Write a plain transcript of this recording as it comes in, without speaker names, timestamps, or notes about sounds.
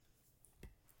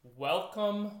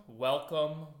Welcome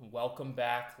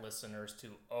back, listeners, to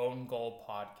Own Goal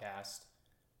Podcast.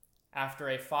 After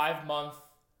a 5-month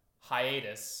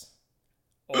hiatus,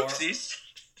 or Oopsies.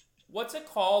 what's it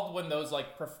called when those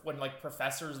when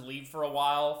professors leave for a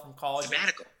while from college?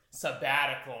 Sabbatical.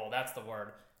 Sabbatical, that's the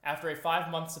word. After a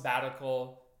 5-month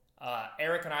sabbatical,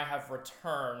 Eric and I have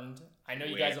returned. I know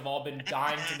you guys have all been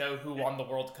dying to know who won the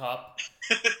World Cup.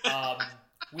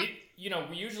 We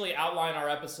usually outline our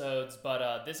episodes,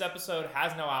 but this episode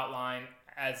has no outline.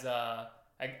 As a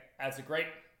great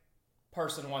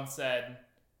person once said,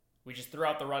 we just threw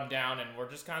out the rundown and we're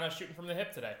just kind of shooting from the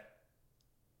hip today.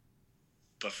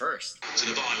 But first, to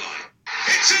the byline.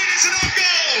 It's an own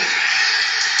goal!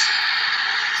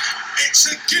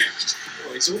 It's a gift!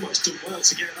 Well, he's almost done well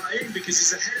to get that in because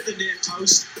he's ahead of the near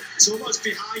post. It's almost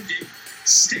behind him.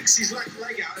 Sticks his left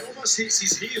leg out. It almost hits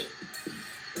his heel.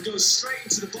 And goes straight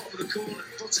into the bottom of the corner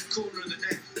of the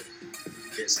net.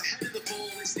 Gets ahead of the ball.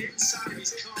 It's the inside of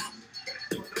his calf. Got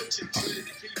no chance really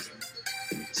the keeper.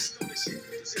 Astonishing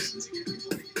position to get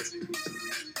before he hits it.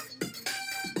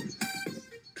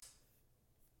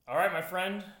 All right, my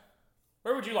friend.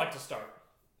 Where would you like to start?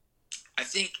 I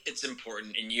think it's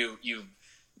important, and you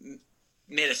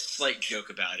made a slight joke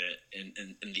about it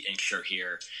in the intro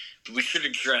here, but we should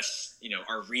address,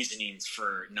 our reasonings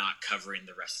for not covering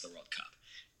the rest of the World Cup.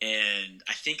 And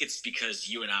I think it's because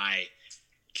you and I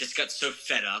just got so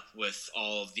fed up with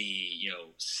all of the,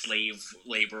 slave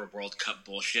labor World Cup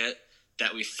bullshit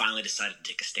that we finally decided to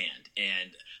take a stand.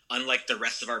 And unlike the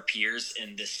rest of our peers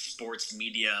in this sports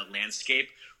media landscape,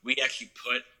 we actually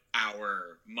put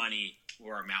our money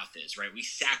where our mouth is, right? We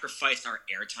sacrificed our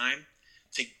airtime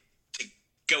to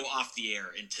go off the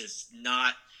air and to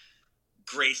not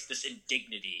grace this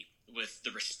indignity with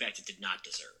the respect it did not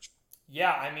deserve.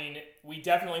 Yeah, I mean, we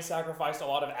definitely sacrificed a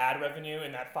lot of ad revenue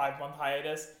in that 5-month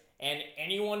hiatus, and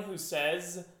anyone who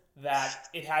says that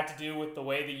it had to do with the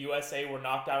way the USA were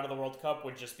knocked out of the World Cup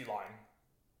would just be lying.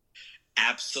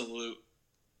 Absolute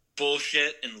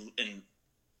bullshit and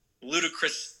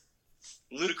ludicrous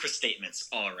statements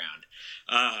all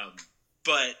around.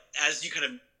 But as you kind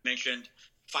of mentioned,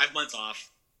 5 months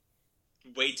off,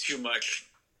 way too much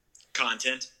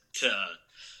content to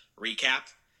recap.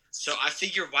 So I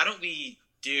figure, why don't we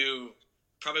do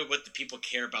probably what the people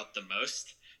care about the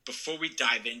most before we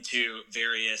dive into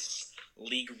various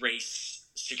league race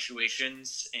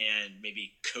situations and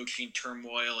maybe coaching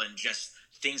turmoil and just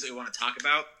things that we want to talk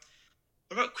about.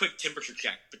 What about a quick temperature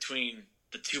check between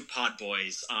the two pod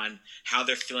boys on how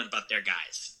they're feeling about their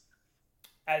guys?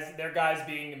 As their guys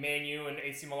being Man U and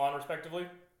AC Milan, respectively?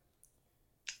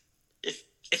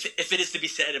 If it is to be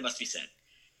said, it must be said.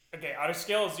 Okay, on a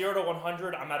scale of 0 to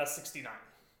 100, I'm at a 69.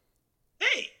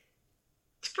 Hey,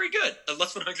 that's pretty good.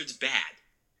 Unless 100 is bad.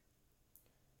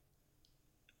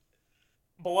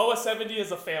 Below a 70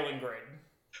 is a failing grade.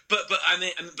 But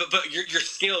your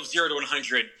scale of 0 to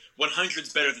 100, 100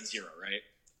 is better than 0, right?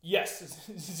 Yes,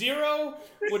 0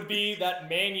 would be that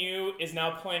Man U is now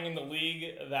playing in the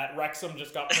league that Wrexham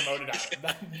just got promoted out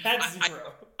of. That's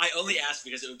 0. I only ask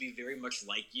because it would be very much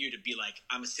like you to be like,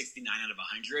 I'm a 69 out of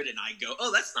 100, and I go,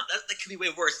 oh, that's not that could be way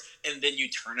worse, and then you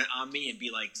turn it on me and be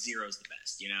like, 0's the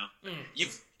best,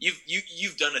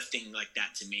 You've done a thing like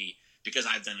that to me because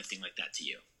I've done a thing like that to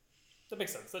you. That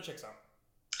makes sense. That checks out.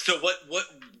 So what?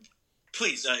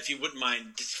 Please, if you wouldn't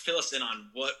mind, just fill us in on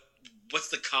what's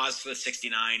the cause for the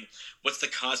 69? What's the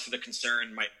cause for the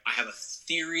concern? I have a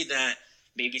theory that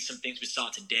maybe some things we saw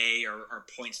today are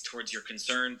points towards your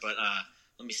concern, but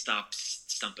let me stop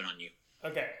stumping on you.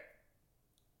 Okay.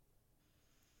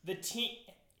 The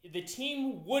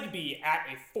team would be at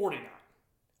a 49,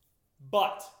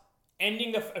 but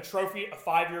ending a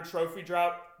 5-year trophy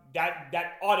drought,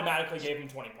 that automatically gave him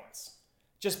 20 points.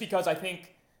 Just because I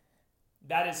think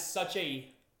that is such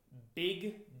a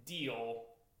big deal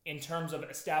in terms of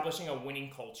establishing a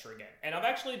winning culture again. And I've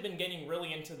actually been getting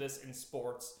really into this in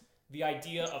sports, the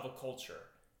idea of a culture.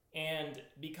 And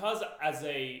because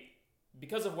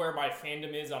of where my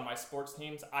fandom is on my sports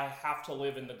teams, I have to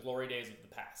live in the glory days of the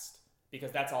past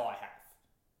because that's all I have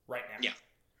right now. Yeah.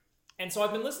 And so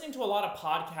I've been listening to a lot of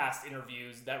podcast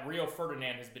interviews that Rio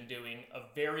Ferdinand has been doing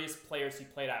of various players he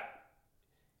played at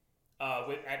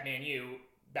Man U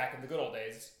back in the good old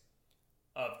days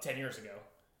of 10 years ago.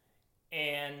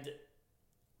 And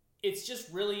it's just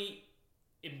really,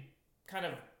 it kind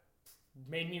of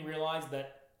made me realize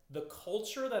that the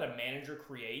culture that a manager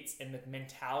creates and the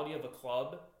mentality of a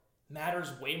club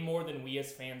matters way more than we as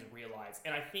fans realize.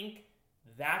 And I think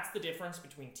that's the difference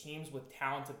between teams with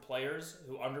talented players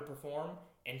who underperform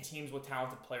and teams with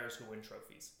talented players who win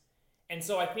trophies. And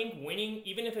so I think winning,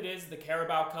 even if it is the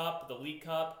Carabao Cup, the League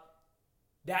Cup,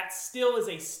 that still is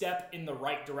a step in the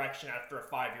right direction after a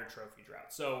 5-year trophy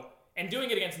drought. So, and doing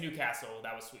it against Newcastle,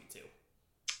 that was sweet too.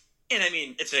 And I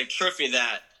mean, it's a trophy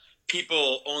that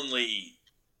people only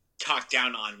talk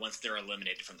down on once they're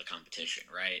eliminated from the competition,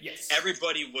 right? Yes.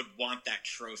 Everybody would want that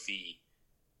trophy.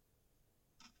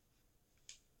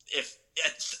 If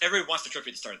everybody wants the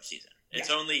trophy at the start of the season, it's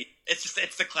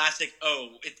the classic.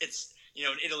 It's in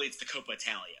Italy, it's the Coppa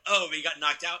Italia. Oh, we got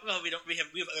knocked out. Well, we have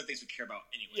other things we care about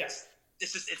anyways. Yes.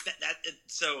 It's that.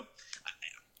 So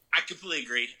I completely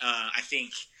agree. I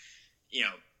think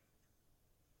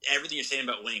everything you're saying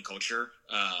about winning culture,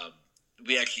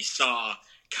 we actually saw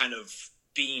kind of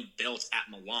being built at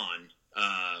Milan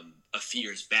a few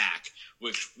years back,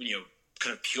 which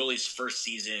kind of Pioli's first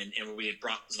season, and when we had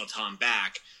brought Zlatan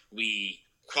back, we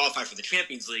qualified for the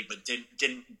Champions League, but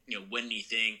didn't win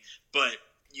anything. But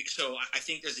so I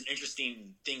think there's an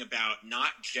interesting thing about not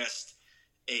just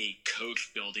a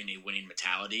coach building a winning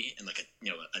mentality and like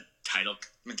a title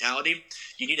mentality.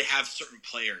 You need to have certain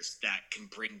players that can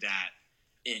bring that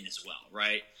in as well,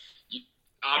 right?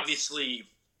 Obviously,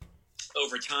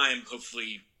 over time,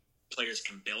 hopefully players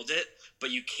can build it,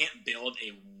 but you can't build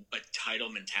a title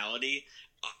mentality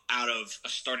out of a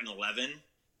starting 11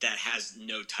 that has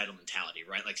no title mentality,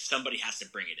 right? Like somebody has to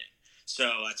bring it in.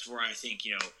 So that's where I think,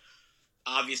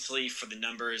 obviously for the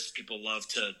numbers, people love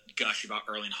to gush about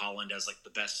Erling Haaland as like the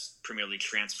best Premier League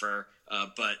transfer,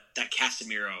 but that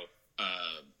Casemiro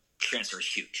transfer is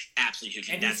huge, absolutely huge.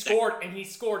 And he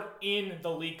scored in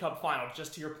the League Cup final,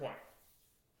 just to your point.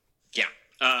 Yeah.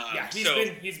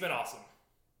 He's been awesome.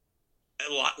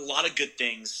 A lot of good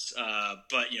things,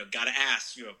 but got to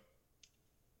ask,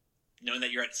 knowing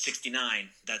that you're at 69,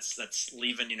 that's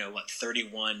leaving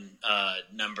 31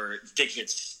 number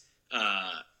digits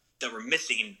that we're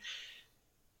missing.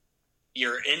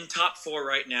 You're in top 4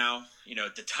 right now.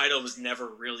 The title was never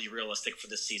really realistic for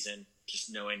this season,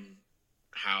 just knowing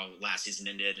how last season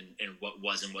ended and what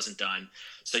was and wasn't done.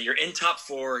 So you're in top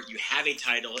 4, you have a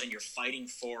title, and you're fighting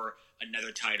for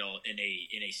another title in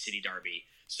a city derby.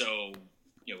 So,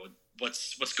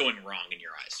 what's going wrong in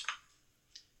your eyes?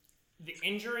 The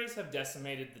injuries have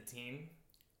decimated the team.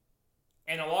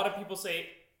 And a lot of people say,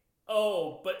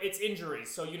 oh, but it's injuries,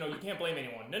 so, you can't blame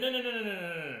anyone. No.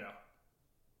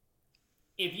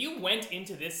 If you went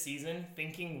into this season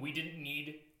thinking we didn't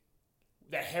need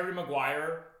that Harry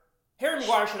Maguire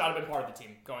should not have been part of the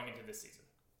team going into this season.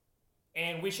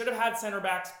 And we should have had center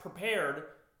backs prepared.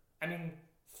 I mean,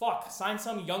 sign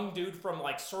some young dude from,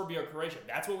 like, Serbia or Croatia.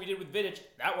 That's what we did with Vidic.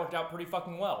 That worked out pretty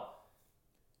fucking well.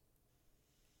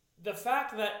 The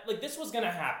fact that, like, this was going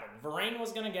to happen. Varane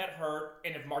was going to get hurt,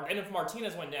 and if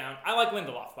Martinez went down... I like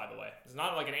Lindelof, by the way. It's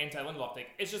not like an anti-Lindelof thing.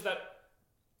 It's just that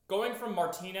going from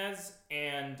Martinez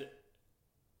and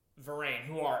Varane,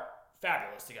 who are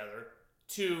fabulous together,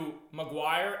 to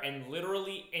Maguire and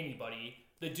literally anybody,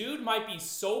 the dude might be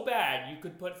so bad you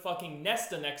could put fucking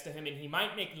Nesta next to him and he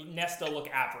might make Nesta look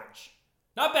average.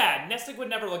 Not bad. Nesta would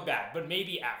never look bad, but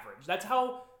maybe average. That's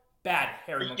how bad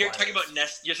Harry Maguire You're talking about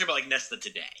Nesta. You're talking about like Nesta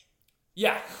today.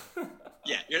 Yeah.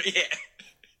 Yeah.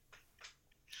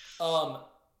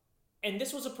 And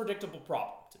this was a predictable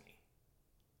problem to me.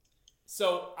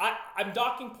 So I'm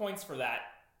docking points for that.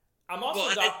 I'm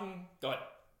also docking... Go ahead.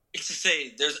 It's to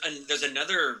say, there's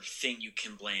another thing you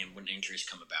can blame when injuries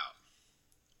come about.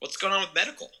 What's going on with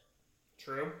medical?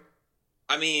 True.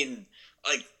 I mean,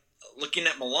 like, looking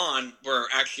at Milan, we're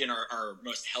actually in our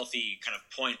most healthy kind of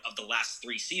point of the last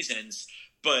 3 seasons,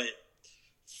 but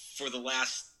for the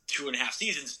last 2.5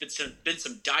 seasons, it's been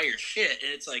some dire shit,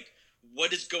 and it's like,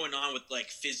 what is going on with, like,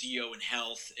 physio and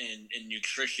health and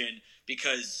nutrition?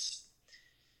 Because,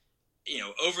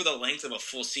 over the length of a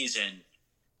full season,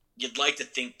 you'd like to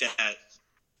think that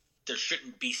there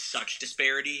shouldn't be such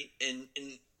disparity in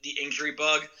the injury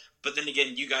bug, but then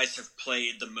again, you guys have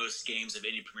played the most games of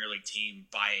any Premier League team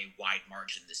by a wide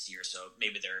margin this year, so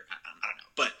maybe I don't know.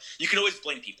 But you can always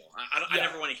blame people. I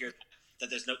never want to hear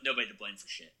that there's nobody to blame for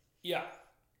shit. Yeah.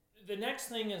 The next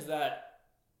thing is that,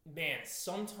 man,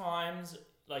 sometimes,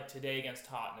 like today against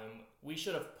Tottenham, we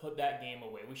should have put that game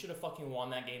away. We should have fucking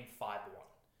won that game 5-1.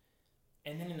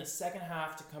 And then in the second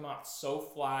half to come out so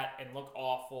flat and look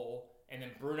awful, and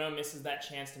then Bruno misses that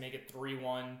chance to make it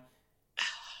 3-1.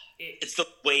 It's the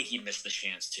way he missed the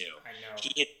chance, too. I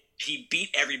know. He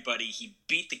beat everybody. He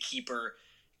beat the keeper.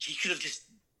 He could have just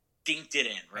dinked it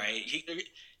in, right? He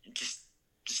just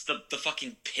the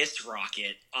fucking piss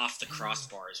rocket off the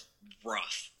crossbar is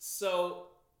rough. So,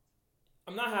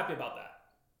 I'm not happy about that.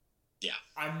 Yeah.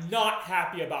 I'm not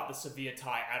happy about the Sevilla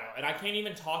tie at all. And I can't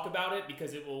even talk about it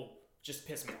because it will just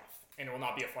piss me off. And it will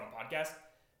not be a fun podcast.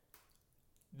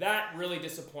 That really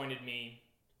disappointed me.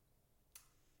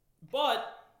 But,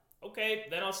 okay,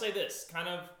 then I'll say this.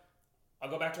 I'll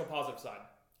go back to a positive side.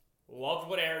 Loved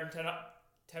what Aaron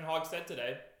Ten Hag said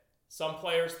today. Some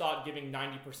players thought giving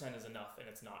 90% is enough, and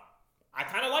it's not. I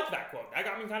kind of liked that quote. That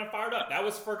got me kind of fired up. That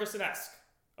was Ferguson-esque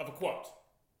of a quote.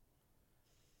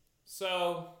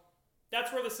 So,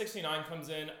 that's where the 69 comes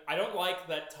in. I don't like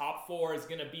that top 4 is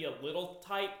going to be a little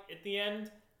tight at the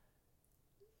end.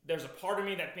 There's a part of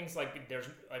me that thinks what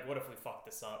if we fuck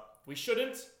this up? We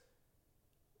shouldn't.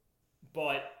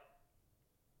 But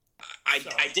I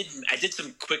did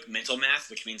some quick mental math,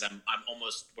 which means I'm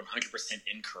almost 100%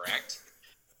 incorrect.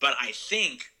 But I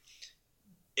think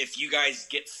if you guys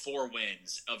get 4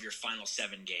 wins of your final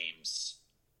 7 games,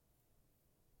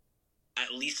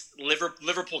 at least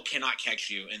Liverpool cannot catch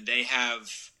you, and they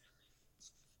have.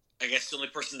 I guess the only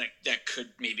person that could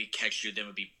maybe catch you then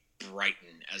would be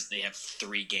Brighton, as they have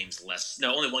 3 games less.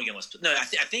 No, only 1 game less. No, I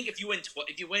think if you win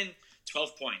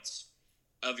 12 points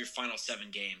of your final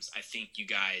 7 games, I think you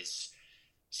guys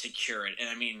secure it. And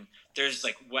I mean, there's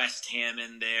like West Ham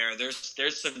in there.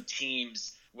 There's some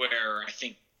teams where I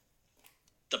think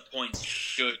the points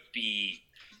should be.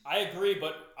 I agree,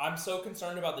 but I'm so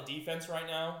concerned about the defense right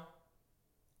now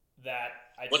that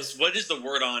what is the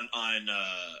word on I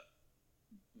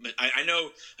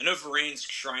know Varane's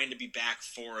trying to be back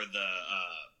for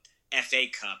the FA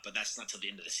Cup, but that's not till the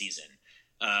end of the season.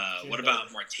 What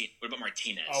about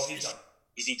Martinez? Oh, he's done.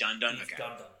 Is he done? He's okay.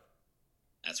 done.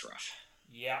 That's rough.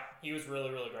 Yeah, he was really,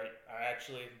 really great. I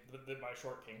actually did my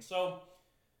short king. So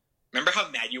remember how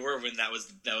mad you were when that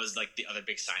was like the other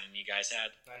big signing you guys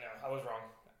had? I know, I was wrong.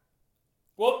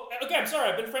 Well, okay, I'm sorry.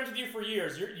 I've been friends with you for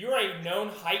years. You're a known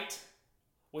height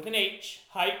with an H,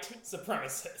 height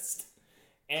supremacist,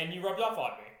 and you rubbed off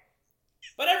on me.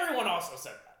 But everyone also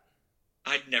said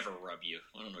that. I'd never rub you.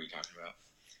 I don't know what you're talking about.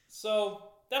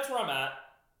 So that's where I'm at.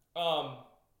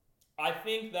 I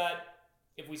think that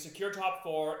if we secure top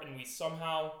 4 and we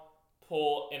somehow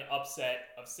pull an upset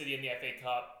of City in the FA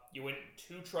Cup, you win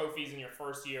 2 trophies in your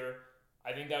first year,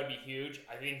 I think that would be huge.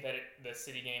 I think that the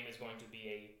City game is going to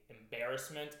be an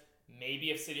embarrassment.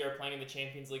 Maybe if City are playing in the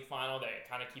Champions League final, they're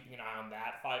kind of keeping an eye on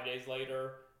that 5 days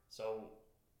later.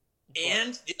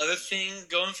 And the other thing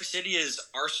going for City is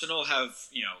Arsenal have,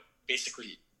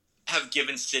 basically have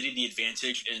given City the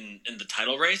advantage in the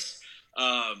title race.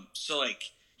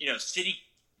 City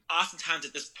oftentimes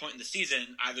at this point in the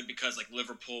season, either because like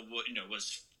Liverpool,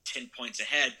 was 10 points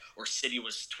ahead or City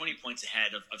was 20 points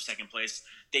ahead of second place,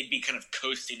 they'd be kind of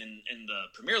coasting in the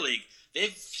Premier League.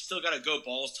 They've still got to go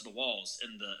balls to the walls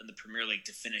in the Premier League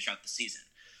to finish out the season.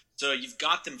 So you've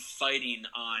got them fighting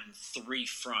on 3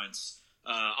 fronts.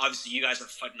 Obviously, you guys are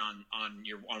fighting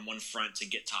on one front to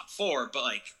get top 4, but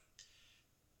like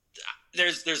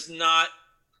there's not.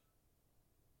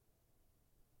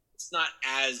 It's not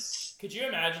as. Could you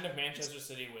imagine if Manchester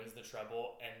City wins the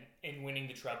treble and in winning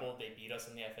the treble they beat us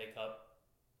in the FA Cup?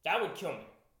 That would kill me.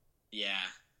 Yeah.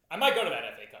 I might go to that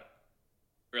FA Cup.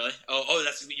 Really?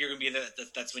 You're gonna be there.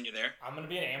 That's when you're there. I'm gonna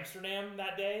be in Amsterdam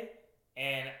that day,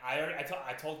 and I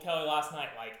told Kelly last night,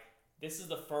 like, this is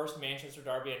the first Manchester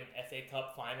derby and FA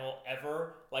Cup final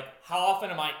ever. Like, how often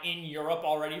am I in Europe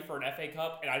already for an FA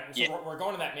Cup? And we're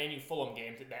going to that Man U Fulham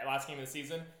game, that last game of the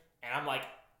season, and I'm like,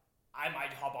 I might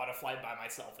hop on a flight by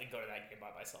myself and go to that game by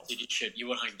myself. You should. You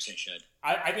 100% should.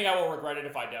 I think I will regret it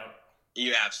if I don't.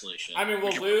 You absolutely should. I mean,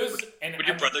 we'll lose. Would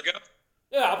your brother go?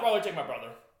 Yeah, I'll probably take my brother.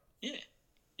 Yeah.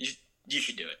 You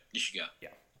should do it. You should go.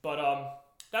 Yeah. But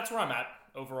that's where I'm at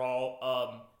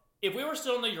overall. If we were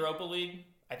still in the Europa League,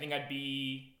 I think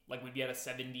we'd be at a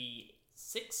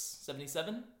 76,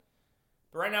 77.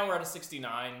 But right now we're at a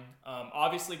 69.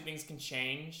 Obviously things can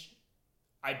change.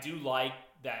 I do like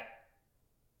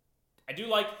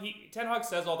Ten Hag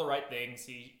says all the right things.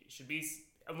 He should be,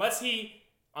 unless he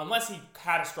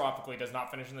catastrophically does not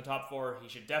finish in the top 4, he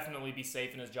should definitely be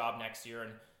safe in his job next year.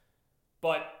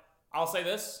 But I'll say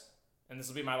this, and this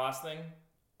will be my last thing,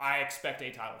 I expect a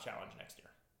title challenge next year.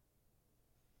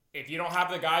 If you don't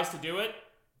have the guys to do it,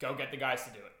 go get the guys to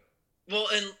do it. Well,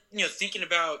 and thinking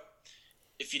about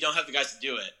if you don't have the guys to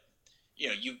do it,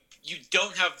 you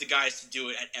don't have the guys to do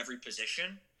it at every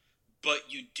position, but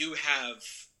you do have,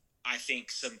 I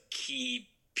think, some key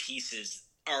pieces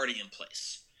already in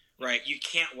place, right? You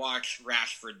can't watch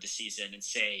Rashford this season and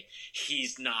say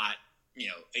he's not,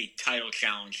 a title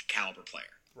challenge caliber player.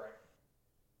 Right.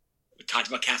 We talked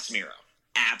about Casemiro.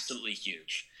 Absolutely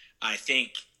huge. I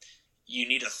think you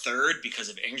need a third because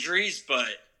of injuries, but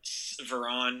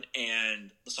Varane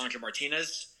and Lisandro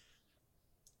Martinez,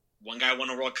 one guy won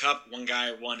a World Cup, one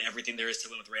guy won everything there is to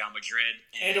win with Real Madrid.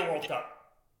 And a World Cup.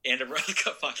 And a World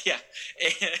Cup, fuck yeah.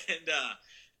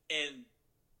 And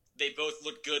they both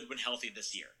look good when healthy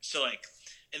this year. So like,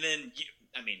 and then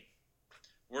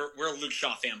we're Luke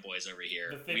Shaw fanboys over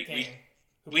here. The Thick King,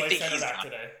 who we plays think center he's back not.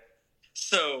 today.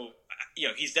 So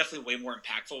he's definitely way more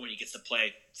impactful when he gets to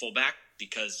play fullback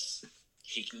because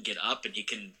he can get up and he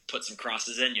can put some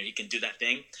crosses in. He can do that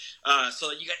thing.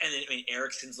 So you got, and then,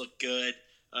 Ericsson's look good.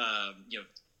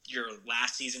 Your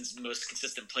last season's most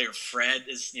consistent player, Fred,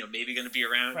 is maybe going to be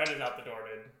around. Fred is out the door,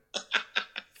 dude.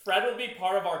 Fred will be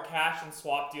part of our cash and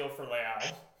swap deal for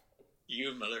Leao.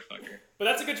 You motherfucker. But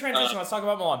that's a good transition. Let's talk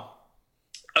about Milan.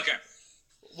 Okay.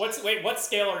 What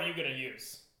scale are you going to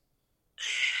use?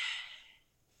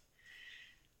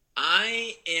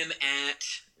 I am at,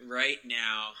 right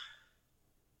now,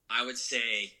 I would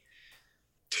say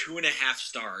 2.5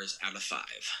 stars out of 5.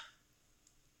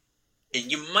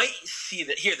 And you might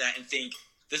hear that and think,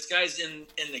 this guy's in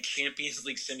the Champions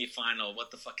League semifinal.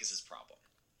 What the fuck is his problem?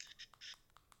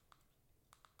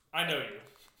 I know you.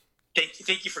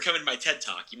 Thank you for coming to my TED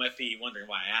Talk. You might be wondering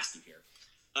why I asked you here.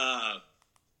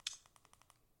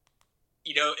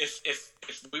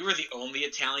 If we were the only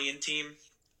Italian team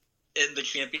in the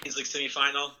Champions League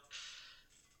semifinal,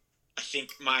 I think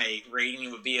my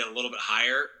rating would be a little bit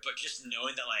higher. But just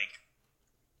knowing that,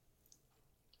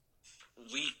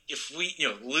 if we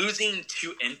losing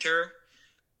to Inter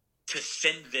to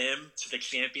send them to the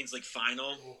Champions League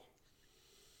final,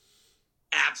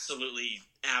 absolutely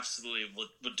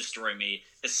would destroy me.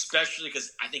 Especially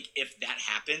because I think if that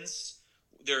happens,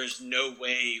 there is no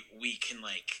way we can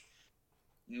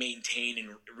maintain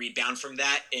and rebound from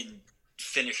that and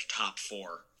finish top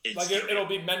 4. It'll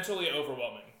be mentally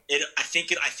overwhelming. I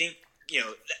think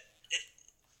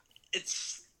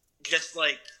it's just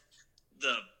like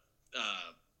the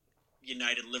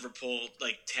United Liverpool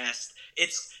test.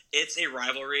 It's a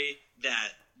rivalry that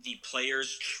the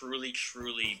players truly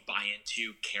buy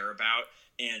into, care about,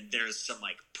 and there's some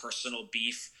personal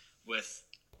beef with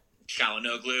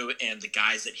Çalhanoğlu and the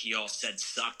guys that he all said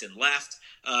sucked and left.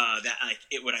 That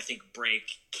it would, I think,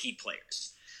 break key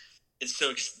players. And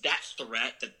so just that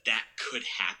threat that could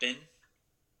happen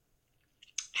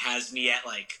has me at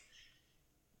like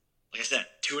I said,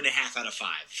 2.5 out of 5.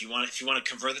 If you want to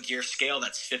convert it to your scale,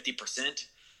 that's 50%.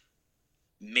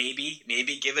 Maybe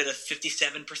give it a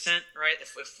 57%, right?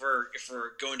 If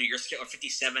we're going to your scale, or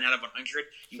 57 out of 100,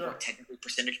 you want technically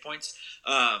percentage points.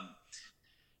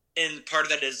 And part of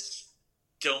that is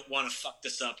don't want to fuck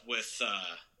this up with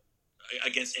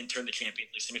against Inter in the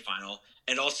Champions League semifinal,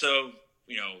 and also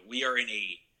we are in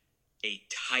a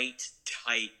tight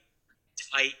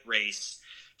race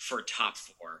for top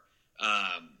 4.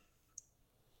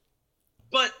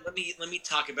 But let me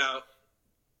talk about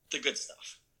the good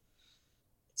stuff.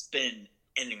 It's been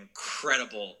an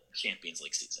incredible Champions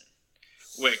League season.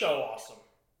 So awesome.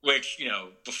 Which,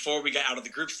 before we got out of the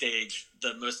group stage,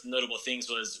 the most notable things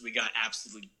was we got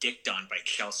absolutely dicked on by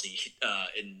Chelsea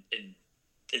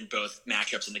in both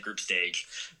matchups in the group stage.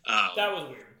 That was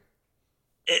weird.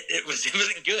 It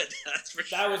wasn't good. That's for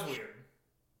sure. That was weird.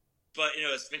 But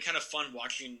it's been kind of fun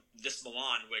watching this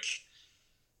Milan, which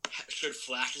showed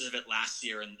flashes of it last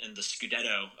year in the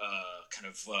Scudetto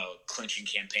clinching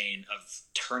campaign of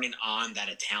turning on that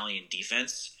Italian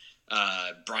defense.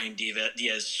 Brian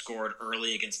Diaz scored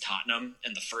early against Tottenham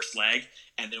in the first leg,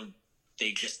 and then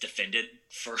they just defended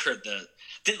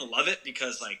didn't love it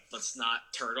because let's not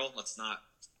turtle, let's not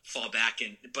fall back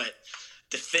but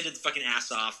defended the fucking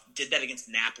ass off. Did that against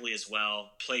Napoli as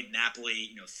well. Played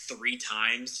Napoli 3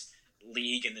 times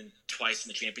league and then twice in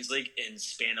the Champions League in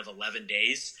span of 11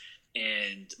 days.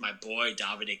 And my boy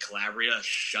Davide Calabria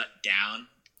shut down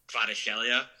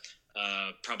Kvaratskhelia,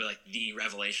 probably the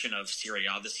revelation of Serie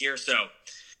A this year. So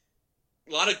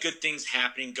a lot of good things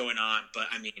going on, but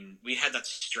we had that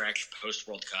stretch post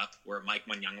World Cup where Mike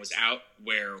Maignan was out,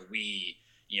 where we,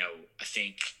 I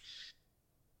think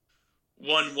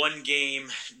won 1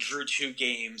 game, drew 2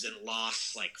 games, and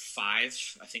lost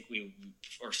 5. I think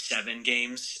or 7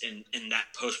 games in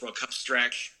that post World Cup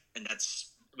stretch, and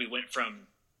we went from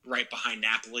right behind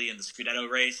Napoli in the Scudetto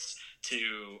race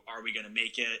to are we going to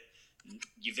make it?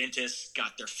 Juventus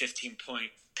got their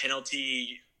 15-point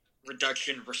penalty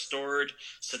reduction restored,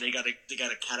 so they got to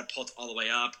catapult all the way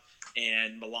up.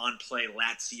 And Milan play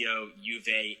Lazio,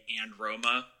 Juve, and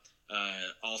Roma.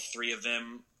 All 3 of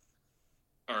them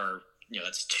are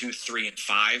that's 2, 3, and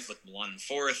 5 with Milan in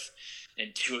 4th,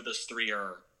 and 2 of those 3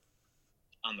 are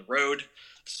on the road.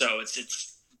 So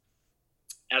it's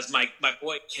as my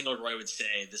boy Kendall Roy would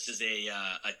say, this is a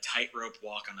tightrope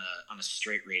walk on a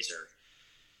straight razor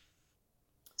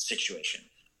situation.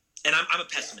 And I'm a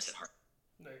pessimist at heart.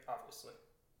 Obviously.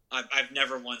 I've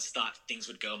never once thought things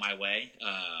would go my way.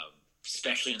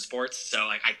 especially in sports. So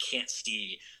like I can't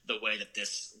see the way that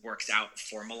this works out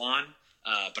for Milan,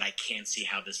 but I can see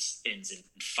how this ends in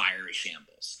fiery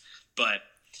shambles. But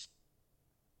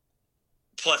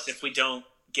plus, if we don't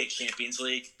get Champions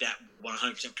League, that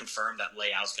 100% confirmed that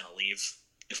Leao's going to leave.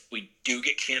 If we do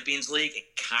get Champions League,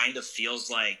 it kind of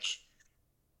feels like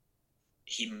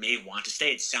he may want to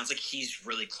stay. It sounds like he's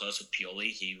really close with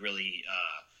Pioli. He really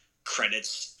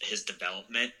credits his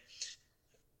development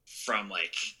from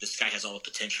like, this guy has all the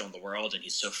potential in the world and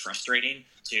he's so frustrating,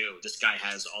 to this guy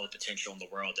has all the potential in the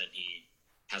world and he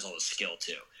has all the skill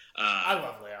too. I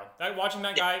love Leo. Watching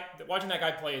that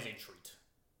guy play is a treat.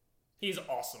 He's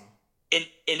awesome. In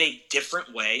a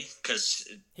different way, because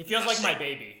he feels like my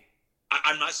baby.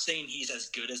 I'm not saying he's as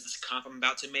good as this comp I'm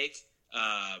about to make,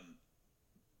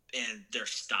 and their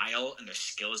style and their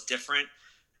skill is different.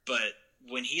 But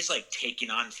when he's like taking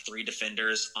on 3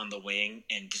 defenders on the wing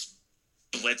and just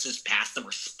blitzes past them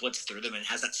or splits through them and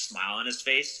has that smile on his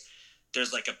face,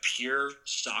 there's like a pure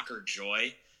soccer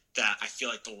joy that I feel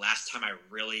like the last time I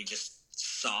really just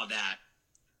saw that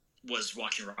was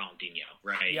watching Ronaldinho,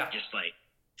 right? Yeah. Just like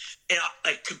in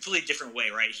a completely different way,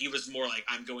 right? He was more like,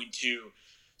 I'm going to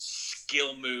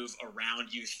skill move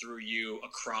around you, through you,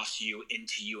 across you,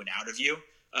 into you, and out of you.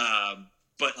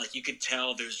 But like you could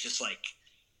tell there's just like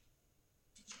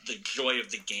the joy of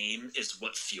the game is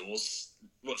what fueled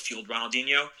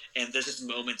Ronaldinho. And there's just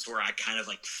moments where I kind of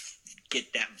like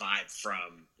get that vibe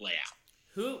from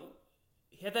Leao.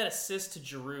 He had that assist to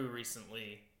Giroud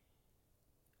recently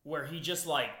where he just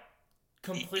like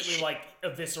completely like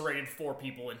eviscerated 4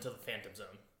 people into the Phantom Zone.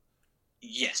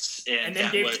 Yes. And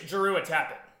then gave Giroud a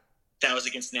tap-in. That was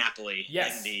against Napoli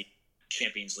in the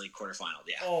Champions League quarterfinal.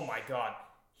 Yeah. Oh my God.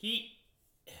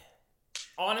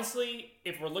 Honestly,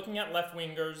 if we're looking at left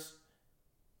wingers,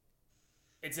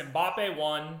 it's Mbappe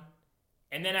 1,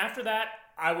 and then after that,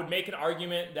 I would make an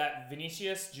argument that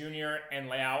Vinicius Jr. and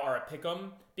Leao are a pick'em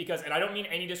because, and I don't mean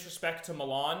any disrespect to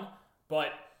Milan, but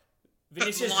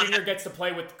Vinicius Jr. gets to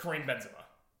play with Karim Benzema.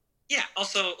 Yeah.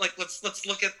 Also, like let's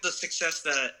look at the success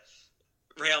that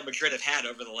Real Madrid have had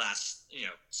over the last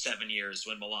 7 years,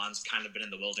 when Milan's kind of been in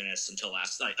the wilderness until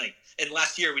last night. And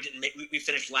last year we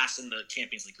finished last in the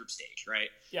Champions League group stage, right?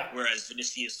 Yeah. Whereas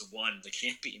Vinicius won the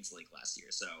Champions League last year,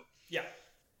 so yeah.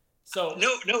 So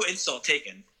no insult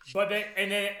taken. But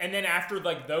then after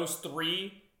like those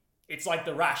 3, it's like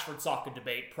the Rashford Saka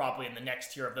debate probably in the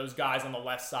next tier of those guys on the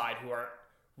left side who are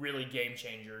really game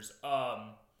changers.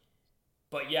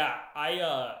 But yeah,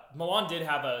 Milan did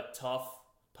have a tough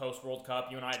post-World Cup.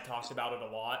 You and I had talked about it a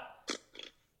lot.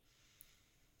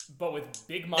 But with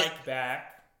Big Mike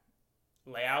back,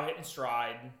 Leao hitting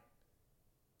stride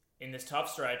in this tough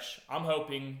stretch, I'm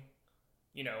hoping,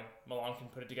 Milan can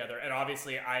put it together. And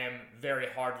obviously, I am very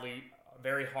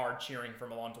hard cheering for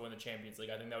Milan to win the Champions League.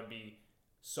 I think that would be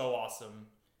so awesome.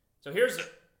 So so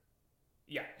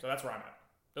that's where I'm at.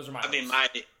 Those are my hopes. I mean, I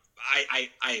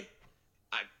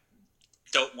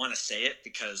don't want to say it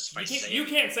because you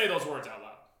can't say those words out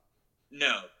loud.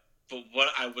 No, but what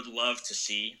I would love to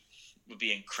see would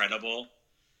be incredible,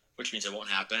 which means it won't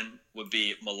happen, would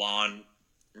be Milan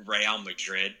Real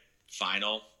Madrid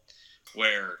final,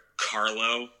 where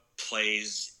Carlo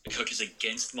coaches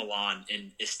against Milan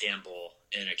in Istanbul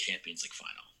in a Champions League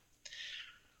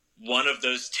final. One of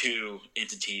those 2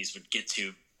 entities would get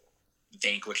to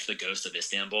vanquish the ghost of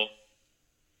Istanbul,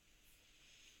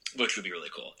 which would be really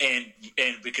cool. And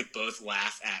we could both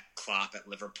laugh at Klopp at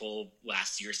Liverpool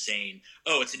last year saying,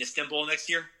 "Oh, it's in Istanbul next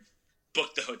year?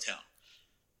 Book the hotel."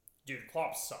 Dude,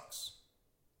 Klopp sucks.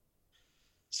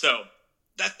 So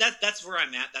that's where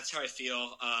I'm at. That's how I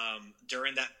feel.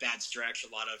 During that bad stretch,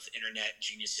 a lot of internet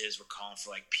geniuses were calling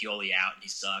for like Pioli out and he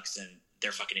sucks and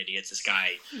they're fucking idiots. This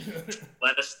guy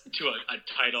led us to a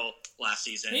title last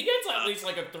season. He gets at least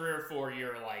like a 3 or 4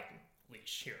 year like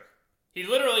leash here. He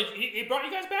literally he brought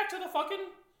you guys back to the fucking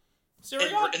Serie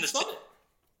A.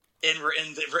 And we're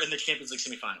in the Champions League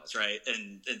semifinals, right?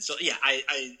 And so yeah,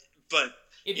 but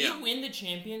if you win the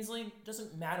Champions League, it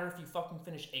doesn't matter if you fucking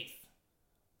finish 8th.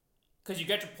 Because you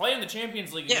get to play in the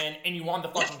Champions League again, and you won the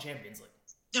fucking Champions League.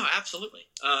 No, absolutely.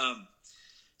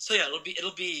 So yeah,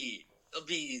 it'll be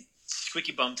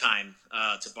squeaky bum time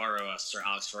to borrow Sir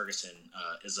Alex Ferguson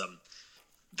ism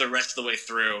the rest of the way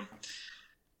through.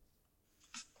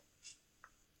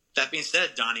 That being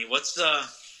said, Donnie, what's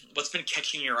been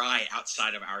catching your eye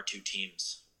outside of our 2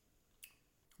 teams?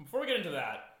 Before we get into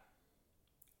that,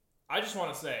 I just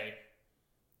want to say,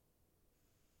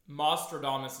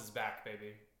 Nostradamus is back,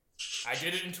 baby. I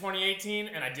did it in 2018,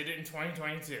 and I did it in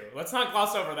 2022. Let's not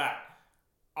gloss over that.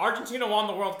 Argentina won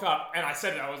the World Cup, and I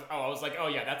said it. I was like, oh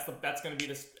yeah, that's going to be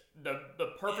this.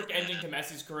 the perfect ending to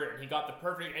Messi's career. And he got the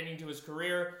perfect ending to his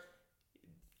career.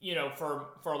 You know,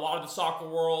 for a lot of the soccer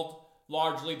world,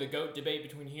 largely the GOAT debate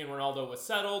between he and Ronaldo was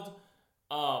settled.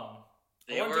 I want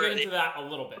to get into that a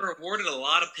little bit. They were awarded a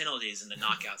lot of penalties in the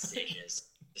knockout stages.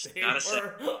 They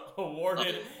were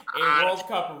awarded a World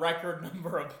Cup record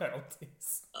number of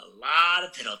penalties. A lot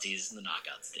of penalties in the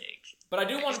knockout stage. But I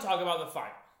do want to talk about the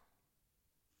final.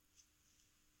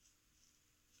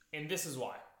 And this is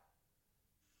why.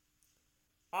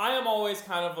 I am always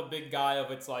kind of a big guy of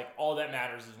it's like all that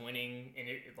matters is winning and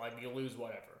like you lose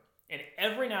whatever. And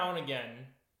every now and again,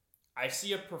 I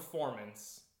see a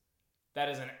performance that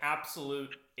is an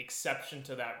absolute exception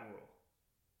to that rule.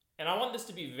 And I want this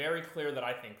to be very clear that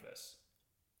I think this.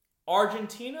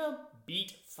 Argentina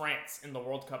beat France in the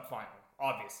World Cup final,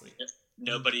 obviously.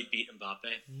 Nobody beat Mbappe.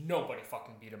 Nobody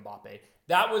fucking beat Mbappe.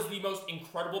 That was the most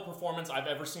incredible performance I've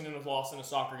ever seen in a loss in a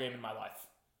soccer game in my life.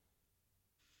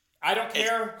 I don't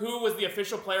care who was the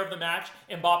official player of the match.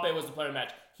 Mbappe was the player of the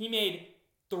match. He made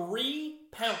 3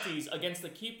 penalties against the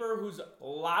keeper who's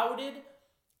lauded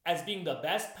as being the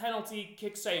best penalty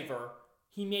kick saver.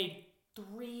 He made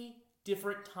 3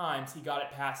 different times he got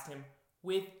it past him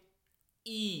with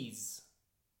ease.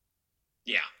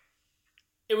 Yeah.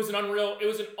 It was an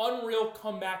unreal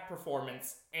comeback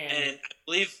performance, and I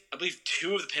believe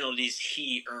 2 of the penalties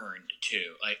he earned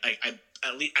too.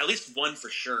 At least one for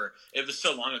sure. It was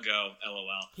so long ago.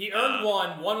 LOL. He earned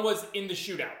one. One was in the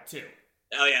shootout too.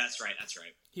 Oh yeah, that's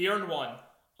right. He earned one.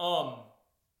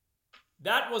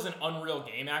 That was an unreal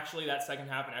game actually. That second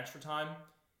half in extra time,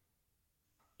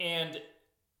 and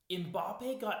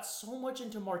Mbappe got so much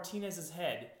into Martinez's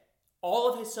head.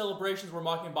 All of his celebrations were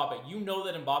mocking Mbappe. You know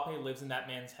that Mbappe lives in that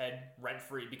man's head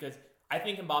rent-free because I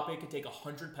think Mbappe could take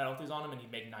 100 penalties on him and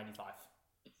he'd make 95.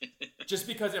 Just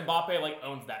because Mbappe,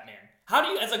 owns that man.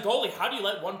 As a goalie, how do you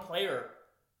let one player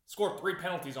score 3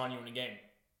 penalties on you in a game?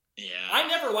 Yeah. I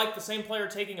never liked the same player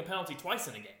taking a penalty twice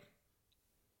in a game.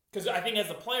 Because I think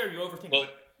as a player, you overthink it.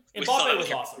 But Mbappe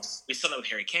was awesome. We saw that with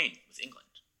Harry Kane with England.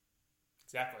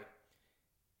 Exactly.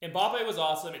 Mbappe was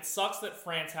awesome. It sucks that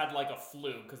France had a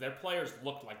flu because their players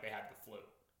looked like they had the flu.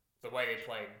 The way they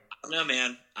played. I don't know,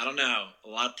 man. I don't know. A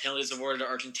lot of penalties awarded to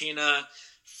Argentina.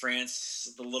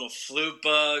 France, the little flu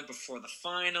bug before the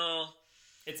final.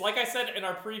 It's like I said in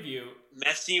our preview.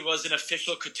 Messi was an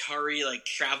official Qatari,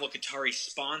 travel Qatari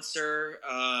sponsor.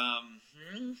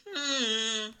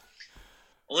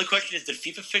 Only question is, did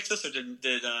FIFA fix this or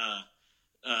did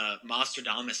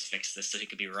Nostradamus fix this so he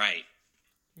could be right?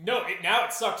 No, now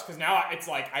it sucks because now it's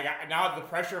now the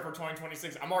pressure for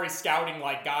 2026. I'm already scouting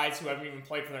guys who haven't even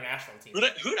played for their national team. Who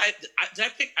did I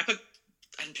pick? I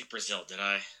didn't pick Brazil, did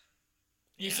I?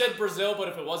 You said Brazil, but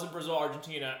if it wasn't Brazil,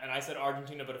 Argentina, and I said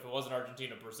Argentina, but if it wasn't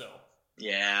Argentina, Brazil.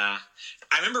 Yeah,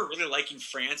 I remember really liking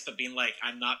France, but being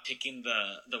I'm not picking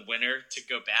the winner to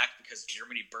go back because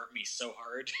Germany burnt me so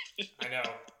hard. I know,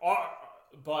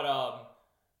 but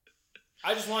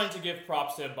I just wanted to give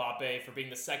props to Mbappe for being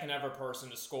the second ever person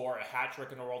to score a hat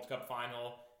trick in a World Cup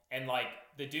final. And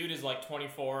the dude is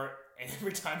 24, and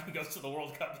every time he goes to the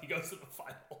World Cup, he goes to the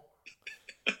final.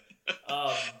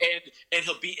 And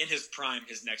he'll be in his prime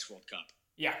his next World Cup.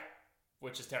 Yeah,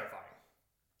 which is terrifying.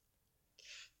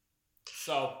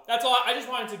 So that's all. I just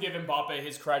wanted to give Mbappe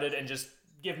his credit and just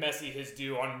give Messi his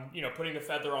due on putting the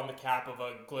feather on the cap of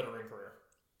a glittering career.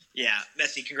 Yeah,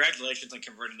 Messi, congratulations on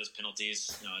converting those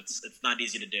penalties. No, it's not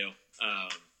easy to do.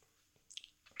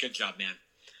 Good job, man.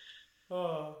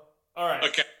 All right.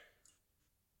 Okay.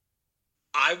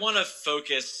 I want to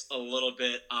focus a little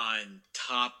bit on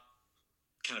top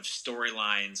kind of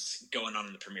storylines going on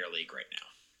in the Premier League right now.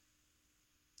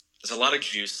 There's a lot of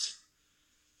juice.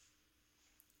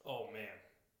 Oh, man.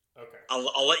 Okay.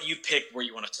 I'll let you pick where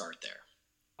you want to start there.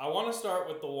 I want to start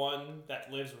with the one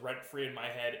that lives rent-free in my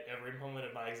head every moment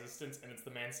of my existence, and it's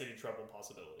the Man City treble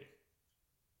possibility.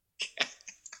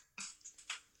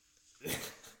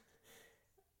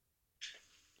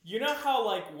 You know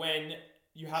how, when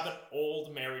you have an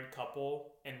old married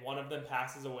couple and one of them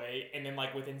passes away, and then,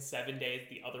 within 7 days,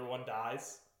 the other one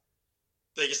dies?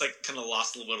 They just, kind of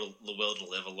lost the will to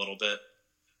live a little bit.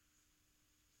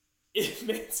 If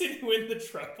Man City win the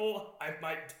treble, I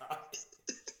might die.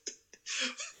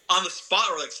 On the spot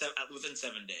or within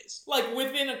 7 days?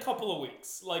 Within a couple of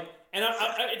weeks. And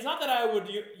it's not that I would,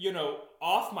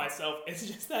 off myself. It's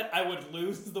just that I would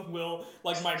lose the will.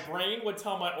 My brain would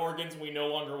tell my organs we no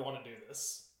longer want to do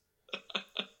this.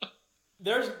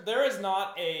 There is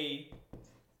not a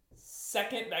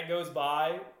second that goes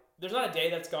by. There's not a day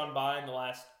that's gone by in the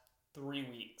last 3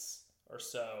 weeks or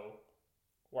so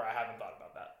where I haven't thought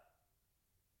about that.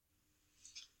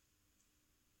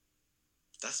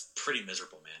 That's pretty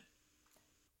miserable, man.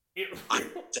 It,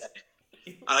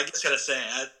 I just gotta say,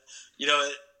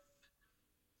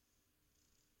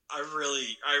 I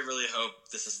really hope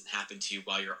this doesn't happen to you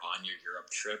while you're on your Europe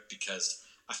trip, because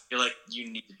I feel like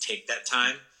you need to take that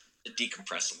time to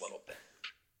decompress a little bit.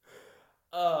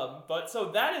 But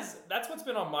so that's what's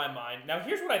been on my mind. Now,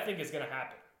 here's what I think is going to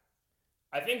happen.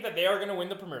 I think that they are going to win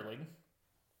the Premier League.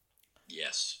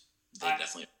 Yes,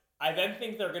 definitely. I then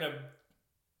think they're going to,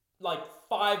 5-1,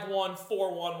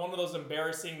 4-1, one of those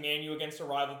embarrassing Man U against a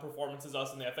rival performances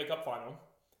us in the FA Cup final,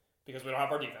 because we don't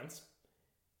have our defense.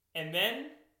 And then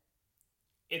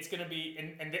it's going to be,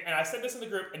 and I said this in the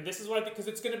group, and this is what I think,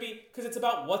 because it's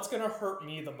about what's going to hurt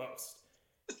me the most.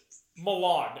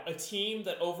 Milan, a team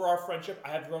that over our friendship I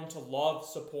have grown to love,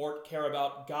 support, care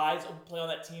about. Guys who play on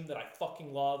that team that I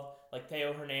fucking love, like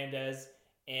Theo Hernandez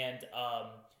and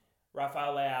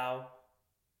Rafael Leao.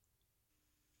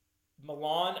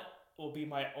 Milan will be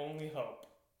my only hope.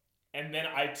 And then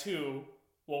I too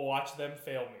will watch them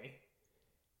fail me.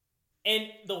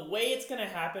 And the way it's going to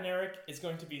happen, Eric, is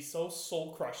going to be so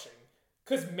soul-crushing.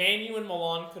 Because Man U and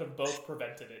Milan could have both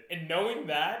prevented it. And knowing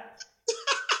that,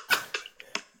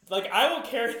 I will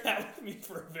carry that with me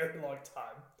for a very long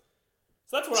time.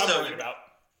 So that's what I'm worried about.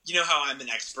 You know how I'm an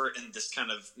expert in this kind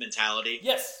of mentality?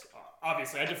 Yes,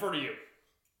 obviously. I defer to you.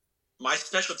 My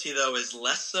specialty, though, is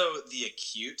less so the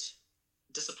acute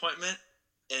disappointment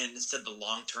and instead the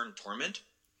long-term torment.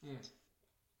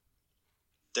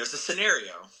 There's a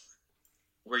scenario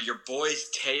where your boys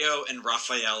Theo and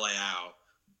Rafael Leao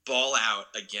ball out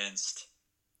against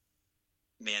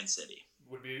Man City.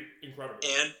 Would be incredible.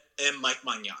 And Mike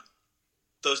Maignan.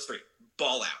 Those three.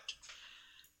 Ball out.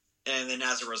 And then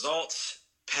as a result,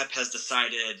 Pep has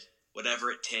decided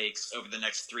whatever it takes over the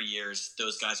next 3 years,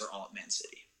 those guys are all at Man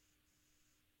City.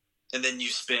 And then you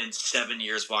spend 7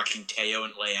 years watching Theo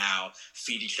and Leao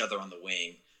feed each other on the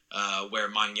wing, where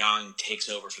Maignan takes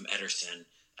over from Ederson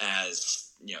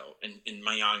as, and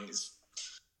Maignan is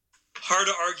hard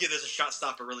to argue there's a shot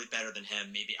stopper really better than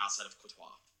him, maybe outside of Courtois.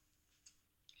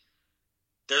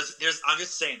 I'm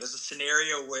just saying, there's a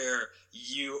scenario where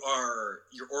your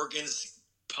organs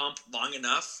pump long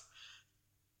enough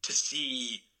to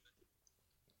see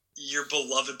your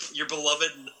beloved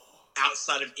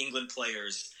outside of England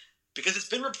players, because it's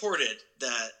been reported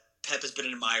that Pep has been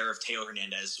an admirer of Theo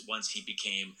Hernandez once he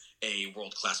became a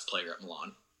world-class player at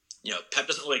Milan. Pep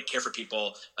doesn't really care for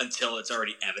people until it's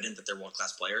already evident that they're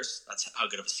world-class players. That's how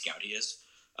good of a scout he is.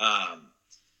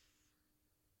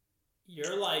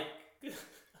 You're like...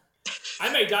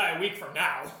 I may die a week from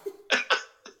now.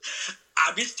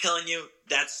 I'm just telling you,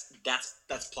 that's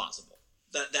plausible.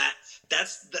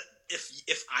 That's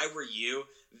if I were you,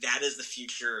 that is the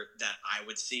future that I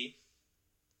would see.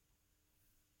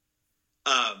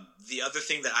 The other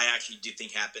thing that I actually do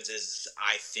think happens is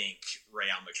I think Real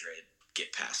Madrid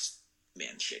get past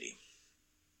Man City.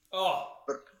 Oh,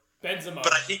 Benzema.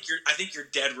 But I think you're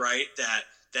dead right that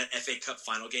FA Cup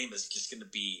final game is just going to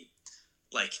be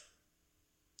like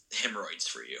hemorrhoids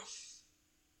for you.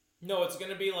 No, it's going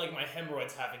to be like my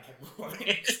hemorrhoids having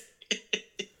hemorrhoids.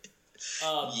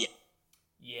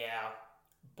 Yeah.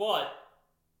 But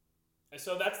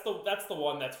so that's the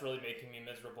one that's really making me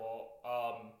miserable.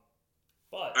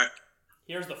 But right.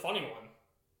 Here's the funny one.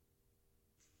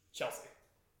 Chelsea.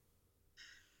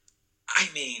 I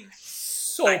mean,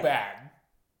 so bad.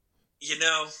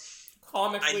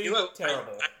 Comically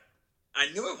terrible. I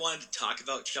knew I wanted to talk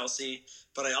about Chelsea,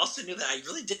 but I also knew that I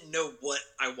really didn't know what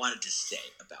I wanted to say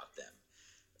about them.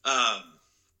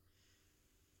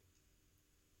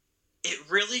 It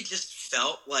really just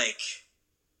felt like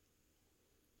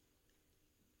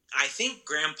I think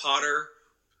Graham Potter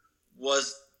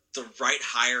was the right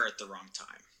hire at the wrong time.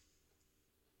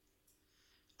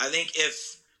 I think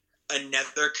if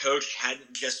another coach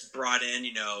hadn't just brought in,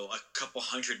 a couple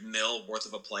 $100 million worth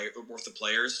of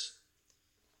players,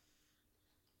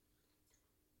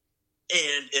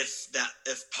 and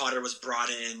if Potter was brought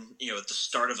in, at the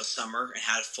start of a summer and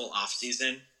had a full off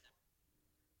season,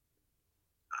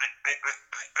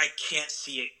 I can't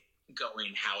see it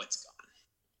going how it's gone.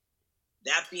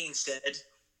 That being said,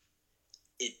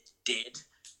 it did.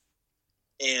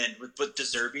 And with what De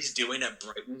Zerbi's doing at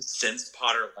Brighton since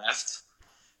Potter left,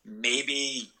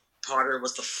 maybe Potter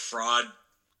was the fraud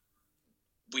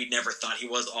we never thought he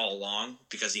was all along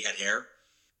because he had hair.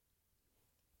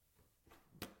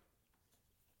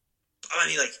 I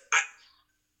mean,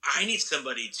 I need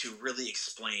somebody to really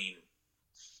explain,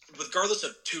 regardless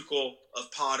of Tuchel,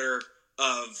 of Potter,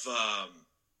 of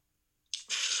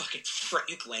fucking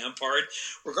Frank Lampard,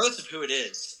 regardless of who it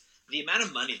is, the amount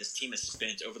of money this team has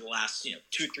spent over the last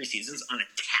 2-3 seasons on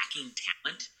attacking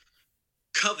talent,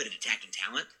 coveted attacking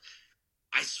talent.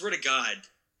 I swear to God,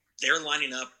 they're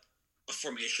lining up a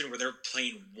formation where they're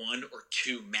playing 1 or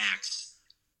 2 max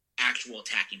actual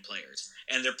attacking players,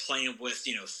 and they're playing with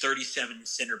 37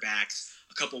 center backs,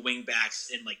 a couple wing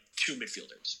backs, and like 2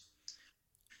 midfielders.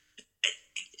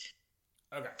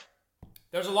 Okay.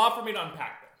 There's a lot for me to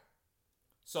unpack there.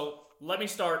 So let me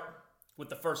start with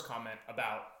the first comment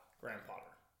about Graham Potter.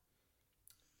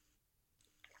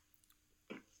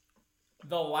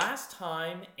 The last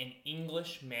time an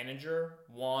English manager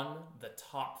won the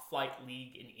top flight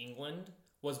league in England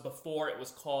was before it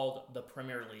was called the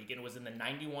Premier League, and it was in the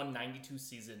 91-92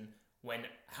 season when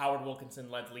Howard Wilkinson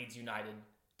led Leeds United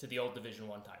to the old Division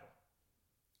 1 title.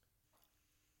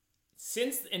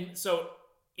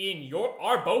 In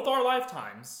both our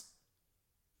lifetimes,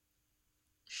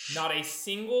 not a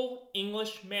single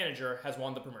English manager has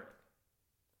won the Premier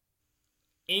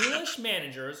League. English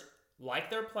managers, like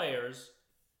their players,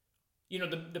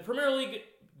 the Premier League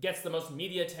gets the most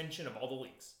media attention of all the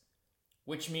leagues,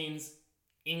 which means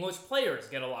English players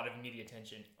get a lot of media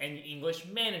attention, and English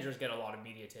managers get a lot of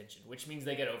media attention, which means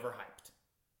they get overhyped.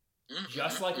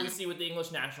 Just like we see with the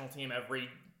English national team every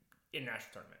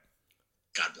international tournament.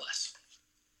 God bless.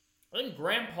 I think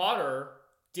Graham Potter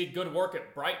did good work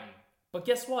at Brighton, but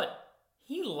guess what?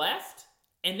 He left,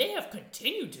 and they have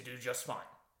continued to do just fine.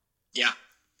 Yeah.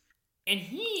 And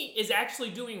he is actually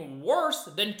doing worse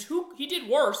than He did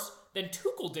worse than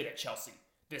Tuchel did at Chelsea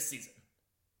this season.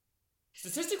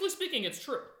 Statistically speaking, it's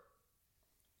true.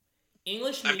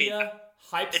 English media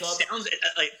hypes up. It sounds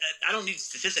like I don't need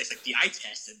statistics. Like the eye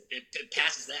test, it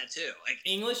passes that too. Like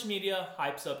English media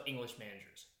hypes up English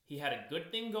managers. He had a good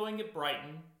thing going at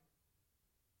Brighton,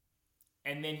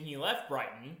 and then he left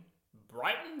Brighton.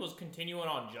 Brighton was continuing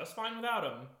on just fine without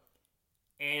him,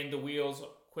 and the wheels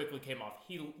quickly came off.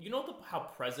 How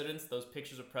presidents, those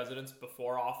pictures of presidents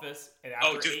before office and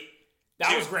after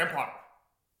that was Graham Potter.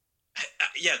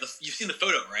 Yeah, you've seen the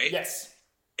photo, right? Yes.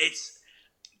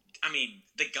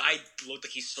 The guy looked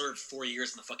like he served 4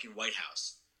 years in the fucking White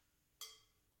House.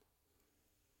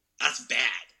 That's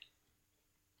bad.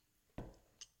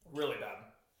 Really bad.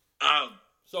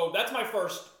 So that's my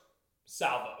first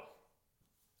salvo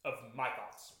of my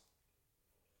thoughts.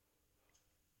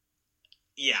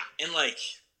 Yeah, and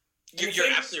you're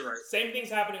absolutely right. Same thing's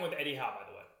happening with Eddie Howe, by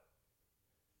the way.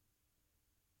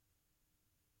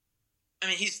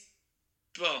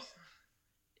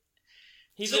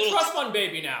 He's a trust fund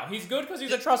baby now. He's good because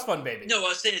he's a trust fund baby. No, I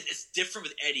was saying it's different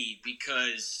with Eddie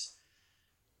because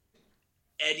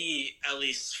Eddie, at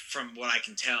least from what I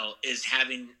can tell, is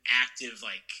having active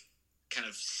kind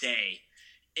of say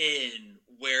in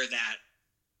where that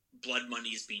blood money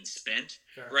is being spent.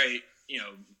 Sure. Right?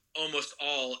 Almost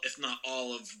all, if not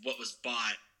all, of what was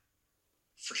bought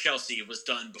for Chelsea was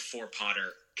done before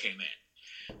Potter came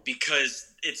in.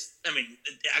 Because I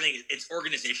think it's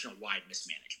organizational-wide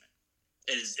mismanagement.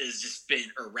 It has just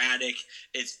been erratic.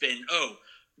 It's been,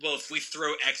 if we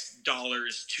throw X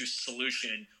dollars to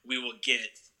solution, we will get,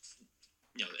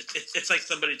 it's like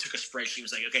somebody took a spreadsheet and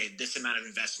was like, okay, this amount of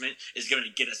investment is going to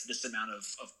get us this amount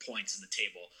of points in the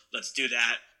table. Let's do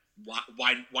that.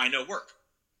 Why no work?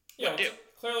 Yeah,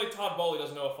 clearly Todd Bowley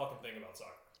doesn't know a fucking thing about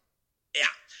soccer. Yeah.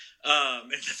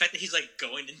 And the fact that he's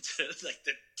going into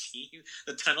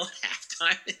the tunnel at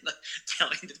halftime and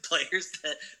telling the players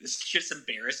that this shit's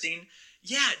embarrassing.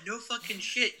 Yeah, no fucking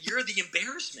shit. You're the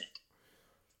embarrassment.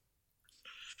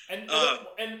 And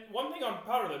one thing on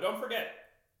Powder though, don't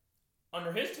forget,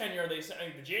 under his tenure, the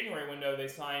January window, they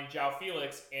signed João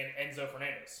Felix and Enzo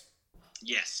Fernandez.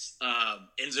 Yes,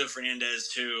 Enzo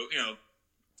Fernandez, who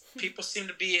people seem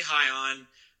to be high on.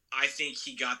 I think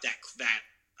he got that.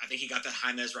 I think he got that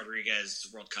James Rodriguez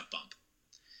World Cup bump.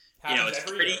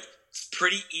 It's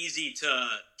pretty easy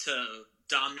to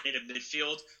dominate a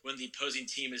midfield when the opposing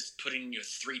team is putting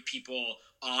 3 people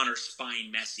on or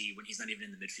spying Messi when he's not even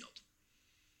in the midfield.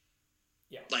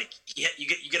 Yeah, you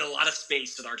get a lot of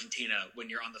space with Argentina when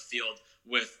you're on the field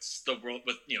with the world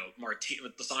with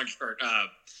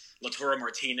Lautaro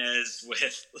Martinez,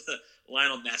 with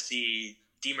Lionel Messi,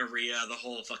 Di Maria, the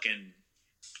whole fucking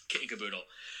kit and caboodle.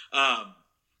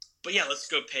 But yeah, let's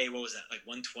go pay, what was that,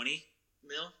 120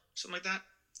 mil? Something like that?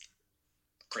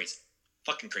 Crazy.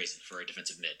 Fucking crazy for a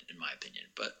defensive mid, in my opinion.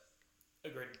 But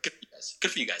agreed.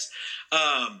 Good for you guys.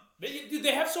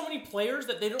 They have so many players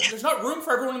that there's not room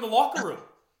for everyone in the locker room.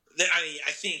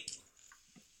 I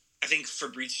think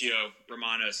Fabrizio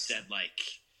Romano said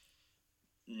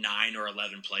 9 or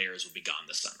 11 players will be gone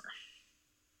this summer.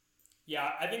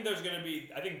 Yeah, I think they're going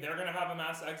to have a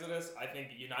mass exodus. I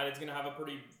think United's going to have a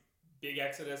pretty big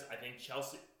exodus. I think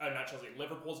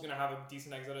Liverpool's going to have a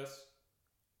decent exodus.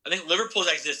 I think Liverpool's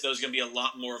exodus, though, is going to be a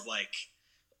lot more of, like,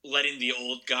 letting the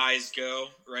old guys go,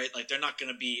 right? Like, they're not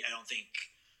going to be, I don't think,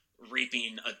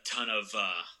 reaping a ton of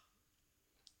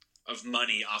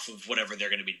money off of whatever they're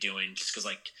going to be doing just because,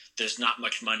 like, there's not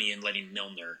much money in letting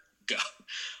Milner go.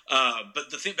 But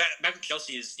the thing back with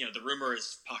Chelsea is, the rumor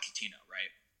is Pochettino,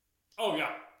 right? Oh, yeah.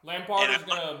 Lampard is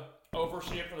going to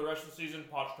oversee it for the rest of the season.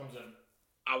 Poch comes in.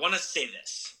 I want to say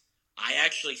this. I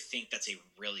actually think that's a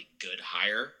really good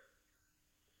hire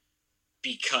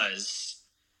because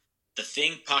the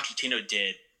thing Pochettino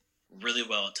did really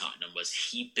well at Tottenham was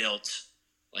he built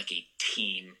like a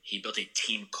team. He built a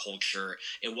team culture.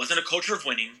 It wasn't a culture of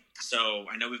winning, so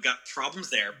I know we've got problems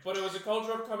there. But it was a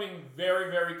culture of coming very,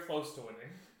 very close to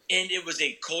winning. And it was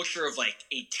a culture of, like,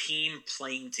 a team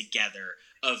playing together,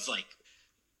 of, like,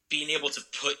 being able to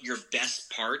put your best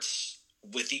parts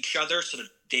with each other so that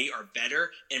they are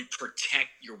better and protect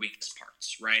your weakest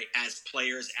parts, right? As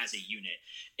players, as a unit.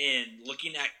 And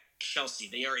looking at Chelsea,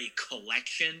 they are a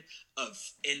collection of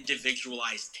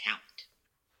individualized talent.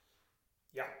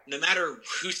 Yeah. No matter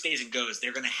who stays and goes,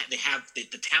 they're gonna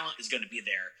the talent is going to be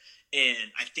there,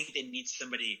 and I think they need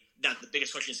somebody. Now the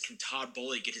biggest question is, can Todd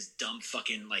Bowley get his dumb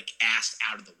fucking like ass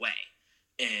out of the way,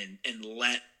 and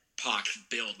let Poch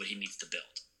build what he needs to build?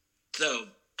 So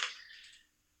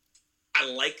I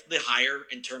like the hire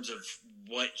in terms of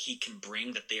what he can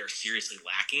bring that they are seriously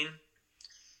lacking.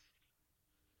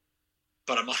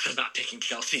 But I'm also not picking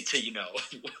Chelsea to,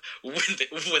 win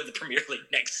the Premier League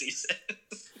next season.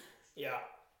 Yeah.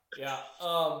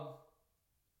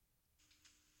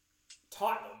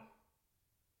 Tottenham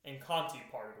and Conte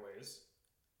parted ways.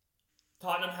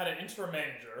 Tottenham had an interim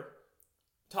manager.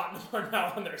 Tottenham are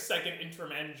now on their second interim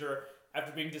manager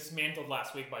after being dismantled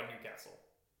last week by Newcastle.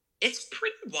 It's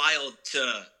pretty wild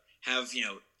to have,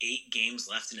 8 games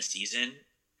left in a season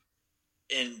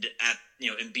and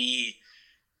be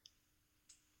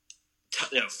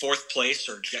fourth place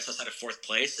or just outside of fourth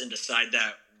place and decide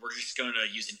that we're just going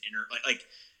to use an like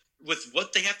with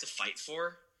what they have to fight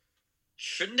for.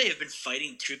 Shouldn't they have been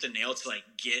fighting tooth and nail to like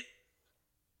get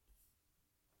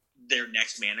their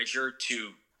next manager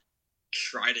to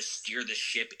try to steer the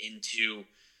ship into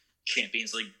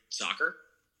Champions League soccer?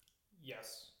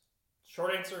 Yes.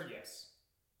 Short answer, yes.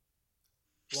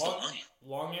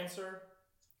 Long answer,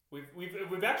 we've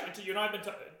actually, you and I have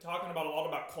been talking about a lot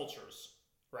about cultures,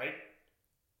 right?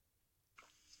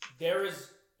 There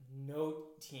is no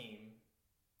team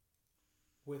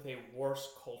with a worse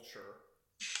culture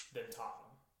than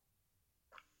Tottenham.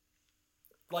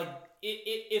 Like,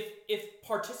 if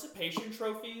participation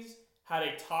trophies had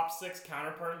a top 6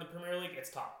 counterpart in the Premier League, it's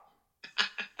Tottenham.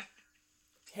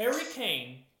 Harry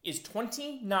Kane is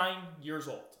 29 years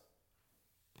old.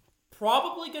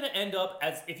 Probably going to end up,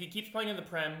 as if he keeps playing in the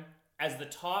Prem, as the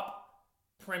top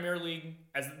Premier League,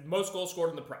 as the most goals scored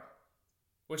in the Prem.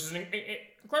 Which is an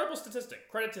incredible statistic.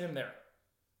 Credit to him there.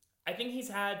 I think he's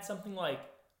had something like,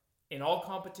 in all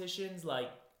competitions,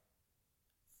 like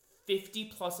 50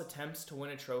 plus attempts to win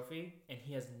a trophy, and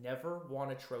he has never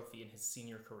won a trophy in his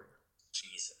senior career.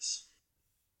 Jesus.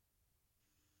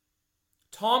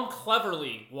 Tom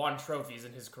Cleverley won trophies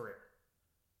in his career.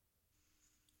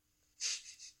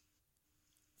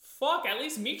 Fuck, at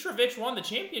least Mitrovic won the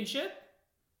championship.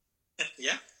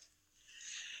 Yeah.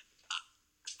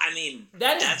 I mean,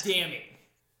 that's damning.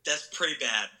 That's pretty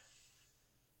bad.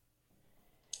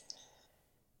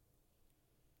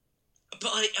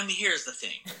 But, like, I mean, here's the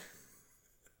thing.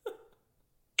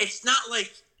 It's not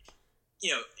like,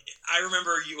 I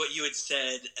remember what you had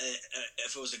said,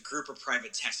 if it was a group or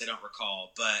private text, I don't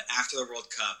recall, but after the World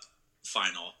Cup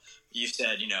final, you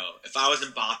said, if I was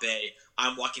Mbappe,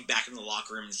 I'm walking back in the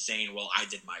locker room and saying, well, I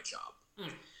did my job.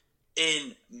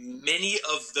 In many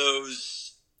of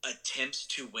those attempts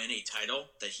to win a title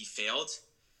that he failed,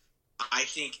 I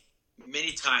think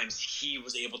many times he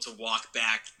was able to walk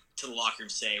back to the locker room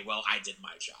and say, well, I did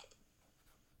my job.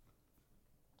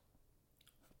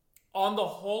 On the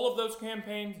whole of those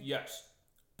campaigns, yes.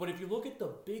 But if you look at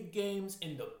the big games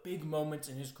and the big moments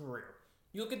in his career,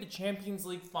 you look at the Champions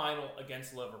League final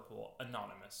against Liverpool,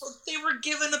 anonymous. Well, they were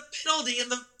given a penalty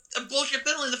a bullshit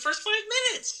penalty in the first 5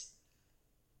 minutes.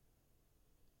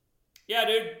 Yeah,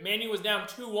 dude. Man U was down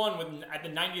 2-1 at the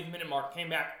 90th minute mark. Came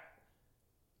back.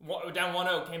 Down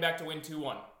 1-0. Came back to win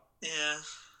 2-1. Yeah.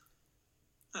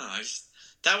 Oh,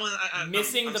 that one...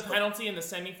 Missing the penalty in the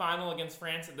semifinal against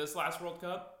France at this last World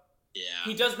Cup. Yeah.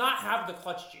 He does not have the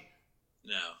clutch gene.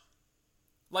 No.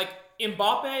 Like,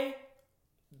 Mbappe,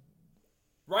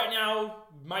 right now,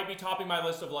 might be topping my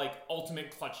list of, like,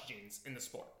 ultimate clutch genes in the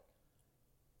sport.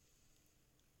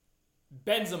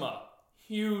 Benzema,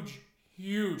 huge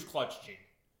clutch gene.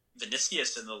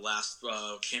 Vinicius in the last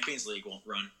Champions League won't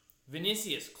run.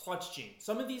 Vinicius, clutch gene.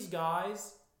 Some of these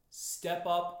guys step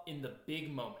up in the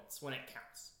big moments when it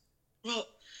counts. Well,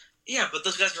 yeah, but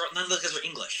none of those guys are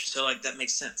English, so like that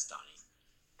makes sense, Donnie.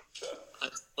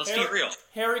 Let's be real.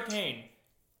 Harry Kane,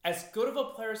 as good of a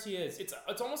player as he is, it's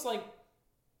almost like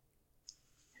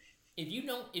if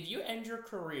you end your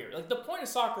career, like the point of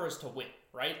soccer is to win,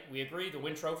 right? We agree to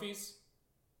win trophies.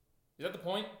 Is that the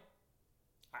point?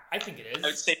 I think it is. I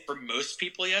would say for most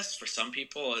people, yes. For some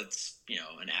people, it's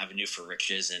an avenue for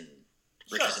riches and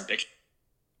big.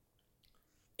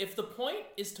 If the point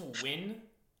is to win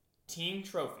team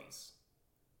trophies,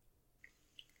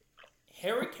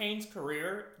 Harry Kane's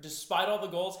career, despite all the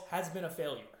goals, has been a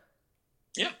failure.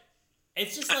 Yeah.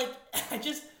 It's just like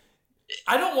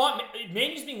I don't want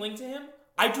Manu's being linked to him.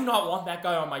 I do not want that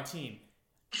guy on my team.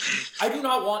 I do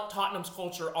not want Tottenham's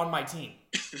culture on my team.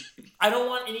 I don't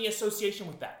want any association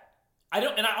with that. I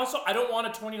don't want a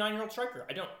 29-year-old striker.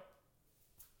 I don't.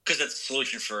 Because that's the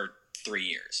solution for 3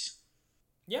 years.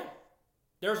 Yeah.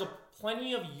 There's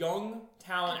plenty of young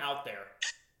talent out there.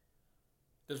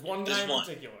 There's one guy in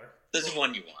particular. There's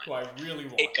one you want. Who I really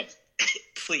want. Take him.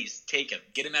 Please, take him.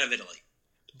 Get him out of Italy.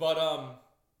 But,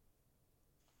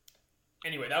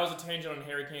 anyway, that was a tangent on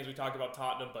Harry Kane as we talked about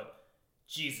Tottenham, but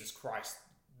Jesus Christ,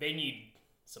 they need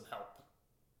some help.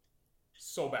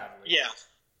 So badly. Yeah.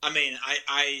 I mean,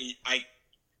 I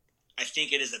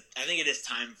think it is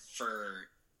time for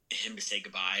him to say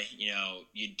goodbye.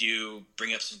 You do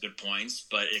bring up some good points,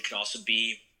 but it could also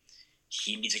be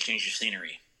he needs to change the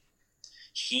scenery.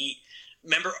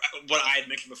 Remember what I had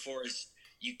mentioned before is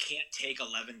you can't take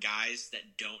 11 guys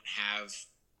that don't have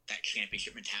that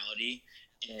championship mentality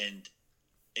and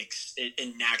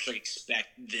naturally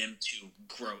expect them to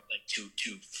grow, like to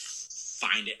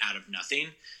find it out of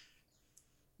nothing.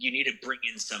 You need to bring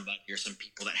in somebody or some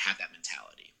people that have that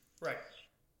mentality. Right.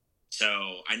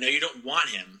 So I know you don't want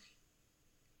him,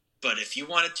 but if you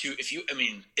can't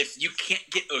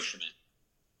get Osimhen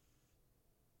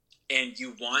and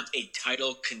you want a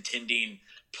title contending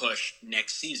push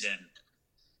next season,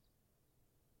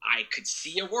 I could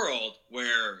see a world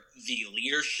where the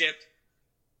leadership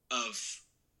of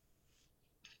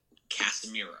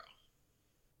Casemiro,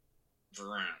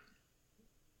 Varane,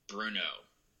 Bruno,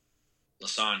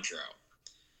 Lissandro,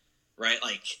 right?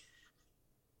 Like,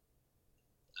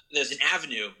 there's an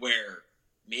avenue where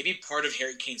maybe part of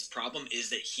Harry Kane's problem is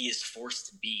that he is forced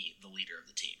to be the leader of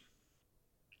the team.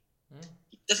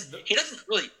 He doesn't.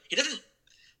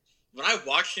 When I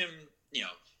watch him,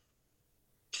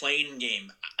 playing in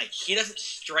game, like he doesn't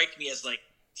strike me as like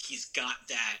he's got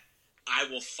that I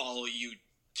will follow you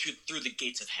through the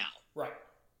gates of hell. Right.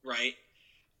 Right.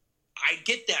 I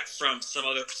get that from some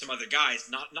other guys,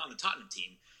 not on the Tottenham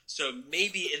team. So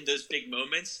maybe in those big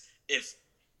moments, if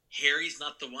Harry's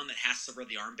not the one that has to wear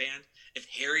the armband, if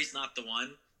Harry's not the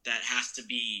one that has to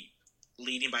be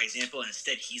leading by example, and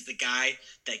instead he's the guy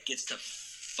that gets to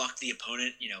fuck the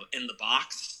opponent, in the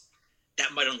box,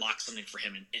 that might unlock something for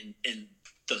him in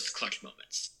those clutch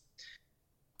moments.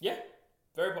 Yeah.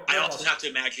 Very I also have to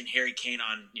imagine Harry Kane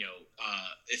on,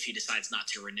 if he decides not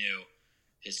to renew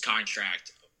his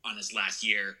contract on his last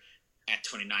year at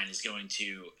 29 is going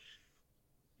to,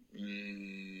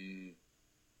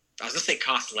 I was going to say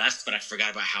cost less, but I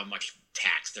forgot about how much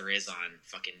tax there is on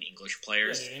fucking English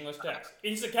players. Yeah, English tax.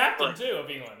 He's the captain, too, of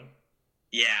England.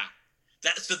 Yeah.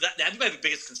 That'd be my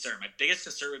biggest concern. My biggest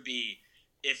concern would be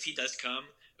if he does come,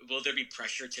 will there be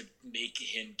pressure to make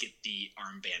him get the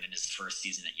armband in his first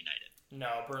season at United?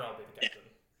 No, Bruno will be the captain.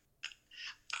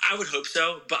 I would hope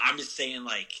so, but I'm just saying,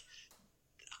 like,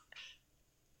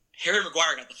 Harry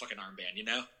Maguire got the fucking armband,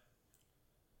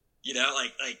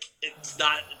 like it's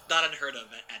not unheard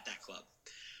of at that club.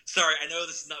 Sorry, I know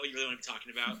this is not what you really want to be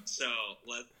talking about, so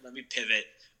let me pivot.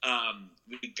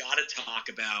 We got to talk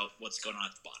about what's going on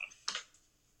at the bottom.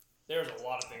 There's a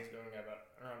lot of things going on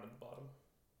around the bottom.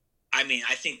 I mean,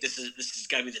 I think this is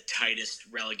got to be the tightest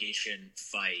relegation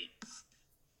fight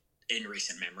in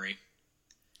recent memory.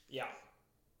 Yeah.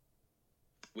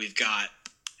 We've got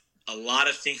a lot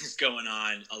of things going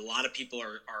on. A lot of people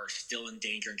are still in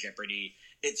danger and jeopardy.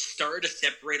 It started to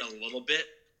separate a little bit.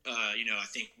 I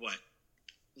think,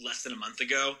 less than a month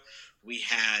ago, we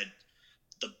had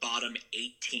the bottom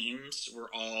 8 teams were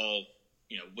all,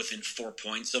 within 4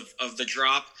 points of the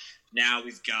drop. Now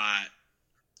we've got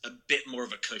a bit more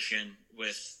of a cushion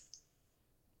with,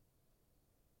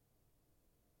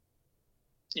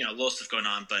 a little stuff going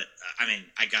on. But,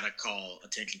 I got to call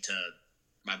attention to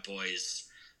my boys,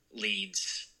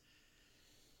 Leeds.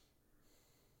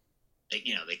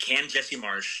 They canned Jesse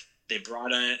Marsh. They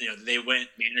brought in, they went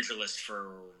managerless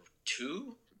for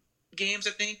 2 games,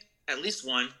 I think. At least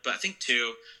 1, but I think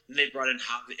 2. Then they brought in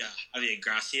Javier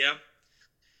Gracia.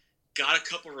 Got a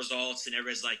couple results, and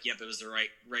everybody's like, yep, it was the right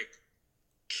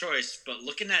choice. But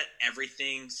looking at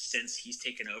everything since he's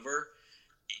taken over,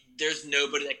 there's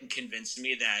nobody that can convince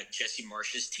me that Jesse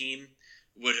Marsh's team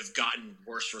would have gotten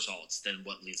worse results than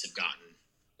what Leeds have gotten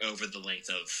over the length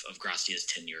of Gracia's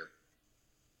tenure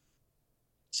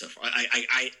so far.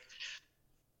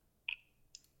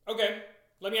 Okay,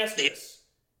 let me ask you this.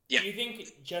 Yeah. Do you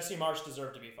think Jesse Marsh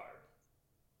deserved to be fired?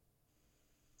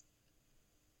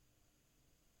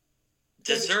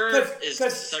 Deserve is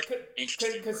such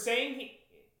interesting. Because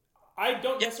I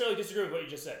don't necessarily disagree with what you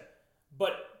just said,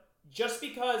 but just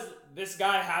because this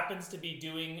guy happens to be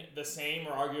doing the same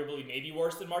or arguably maybe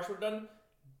worse than Marsh would have done,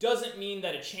 doesn't mean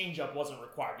that a change-up wasn't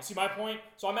required. You see my point?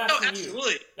 So I'm asking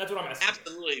absolutely. you. That's what I'm asking.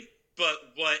 Absolutely. But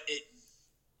what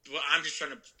I'm just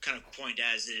trying to kind of point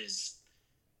as is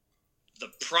the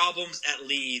problems at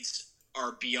Leeds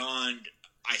are beyond,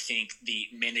 I think, the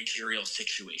managerial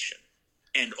situation,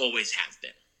 and always have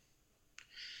been.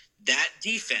 That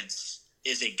defense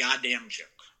is a goddamn joke.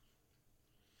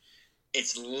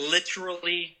 It's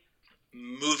literally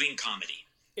moving comedy.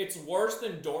 It's worse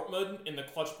than Dortmund in the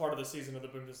clutch part of the season of the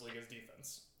Bundesliga's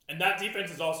defense. And that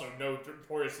defense is also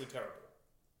notoriously terrible.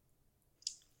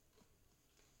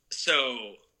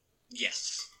 So,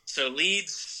 yes. So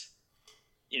Leeds,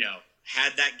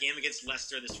 had that game against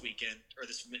Leicester this weekend, or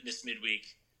this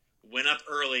midweek, went up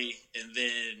early, and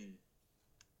then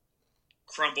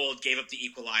crumbled, gave up the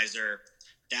equalizer.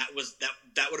 That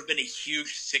would have been a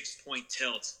huge 6-point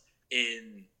tilt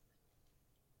in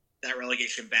that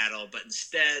relegation battle, but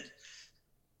instead,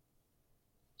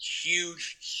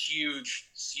 huge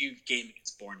game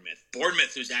against Bournemouth.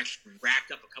 Bournemouth, who's actually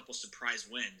racked up a couple surprise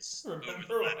wins.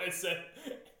 Remember when I said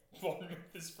Bournemouth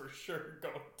is for sure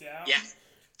going down? Yeah.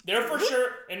 They're for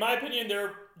sure, in my opinion,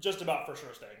 they're just about for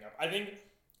sure staying up. I think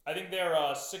their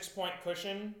 6-point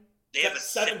cushion, they have a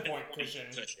 7-point cushion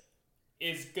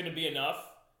is going to be enough.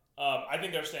 I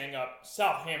think they're staying up.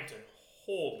 Southampton,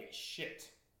 holy shit.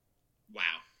 Wow.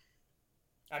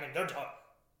 I mean, they're done.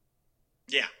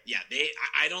 Yeah. They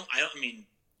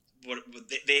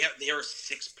are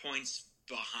 6 points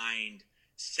behind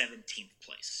 17th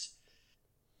place.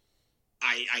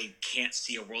 I can't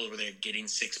see a world where they're getting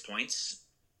 6 points.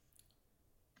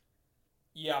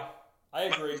 Yeah, I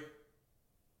agree.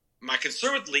 My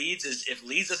concern with Leeds is if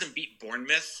Leeds doesn't beat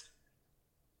Bournemouth,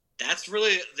 that's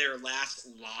really their last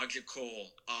logical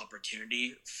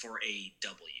opportunity for a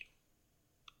W.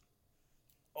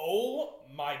 Oh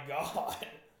my god.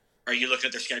 Are you looking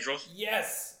at their schedule?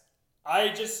 Yes. I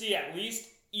just see at least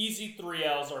easy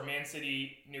 3Ls or Man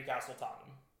City, Newcastle,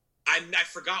 Tottenham. I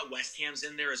forgot West Ham's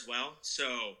in there as well.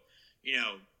 So,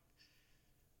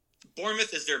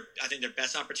 Bournemouth is their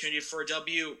best opportunity for a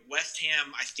W. West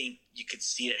Ham, I think you could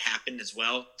see it happen as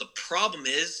well. The problem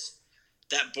is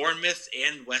that Bournemouth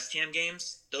and West Ham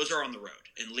games, those are on the road,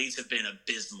 and Leeds have been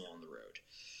abysmal on the road.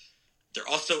 They're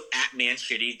also at Man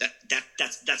City.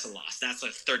 That's a loss. That's a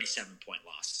 37-point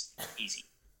loss. Easy.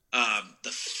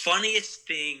 The funniest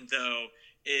thing, though,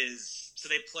 is so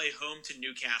they play home to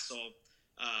Newcastle.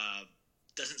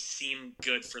 Doesn't seem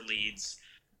good for Leeds.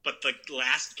 But the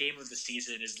last game of the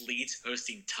season is Leeds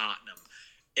hosting Tottenham.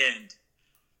 And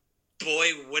boy,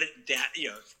 wouldn't that,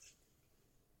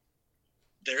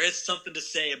 there is something to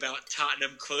say about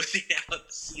Tottenham closing out the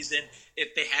season.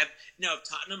 If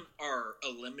Tottenham are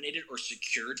eliminated or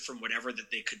secured from whatever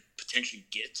that they could potentially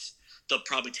get, they'll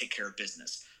probably take care of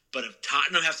business. But if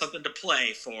Tottenham have something to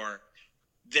play for,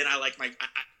 then I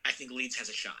think Leeds has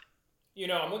a shot.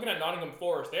 I'm looking at Nottingham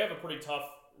Forest. They have a pretty tough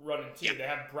run too. Yeah. They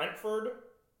have Brentford,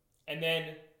 and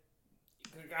then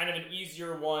kind of an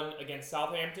easier one against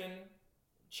Southampton.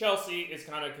 Chelsea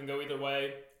can go either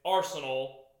way.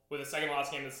 Arsenal with the second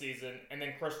last game of the season, and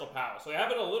then Crystal Palace. So they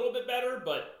have it a little bit better,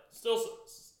 but still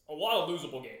a lot of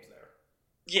losable games there.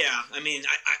 Yeah,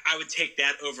 I would take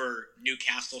that over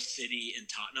Newcastle, City, and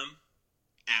Tottenham.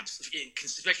 Absolutely,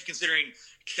 especially considering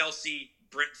Chelsea,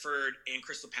 Brentford, and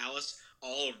Crystal Palace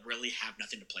all really have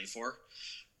nothing to play for.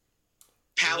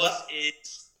 Palace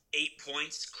is 8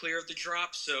 points clear of the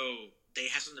drop, so they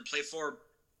have something to play for.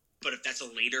 But if that's a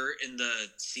later in the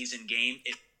season game,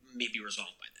 it may be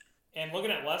resolved by then. And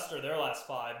looking at Leicester, their last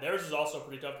 5, theirs is also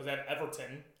pretty tough because they have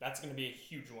Everton. That's going to be a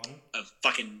huge one.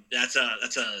 That's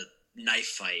a knife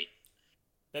fight.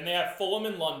 Then they have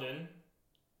Fulham in London.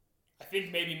 I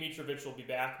think maybe Mitrovic will be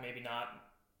back, maybe not.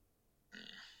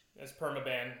 As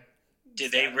permaban.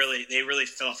 Dude, they really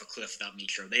fell off a cliff without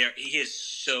Mitro. He is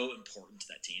so important to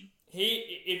that team.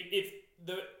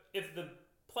 the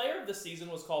player of the season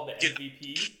was called the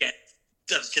MVP. Yeah,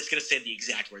 I was just gonna say the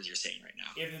exact words you're saying right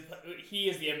now. If he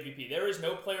is the MVP, there is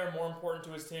no player more important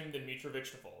to his team than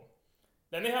Mitrovic to Fulham.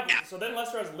 Then they have then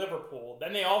Leicester has Liverpool.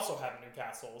 Then they also have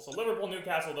Newcastle. So Liverpool,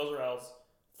 Newcastle, those are L's.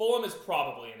 Fulham is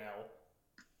probably an L,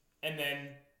 and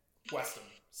then West Ham.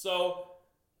 So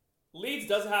Leeds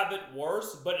does have it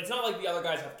worse, but it's not like the other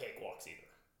guys have cakewalks either.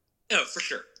 No, for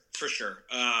sure.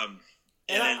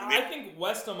 And I think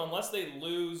West Ham, unless West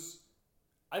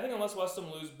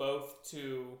Ham lose both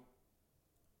to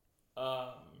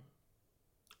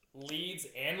Leeds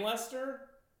and Leicester,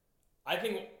 I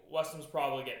think West Ham's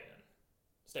probably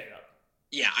staying up.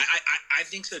 Yeah, I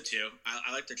think so too.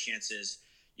 I like their chances.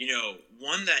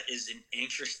 One that is an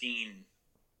interesting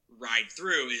ride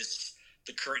through is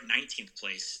the current 19th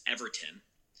place, Everton.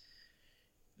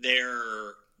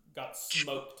 Got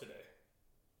smoked today.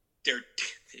 They're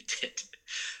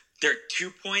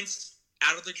 2 points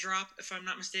out of the drop, if I'm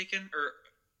not mistaken, or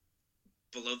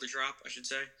below the drop, I should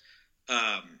say.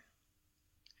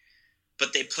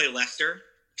 But they play Leicester,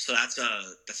 so that's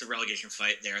a relegation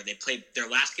fight there. They play their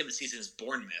last game of the season is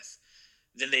Bournemouth.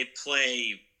 Then they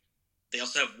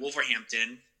also have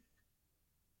Wolverhampton.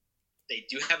 They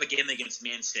do have a game against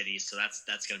Man City, so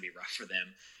that's going to be rough for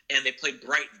them. And they play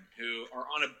Brighton, who are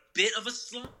on a bit of a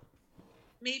slump.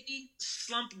 Maybe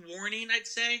slump warning, I'd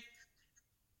say.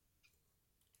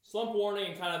 Slump warning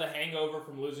and kind of the hangover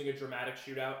from losing a dramatic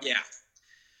shootout. Yeah.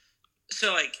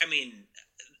 So,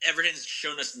 Everton's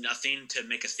shown us nothing to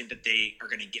make us think that they are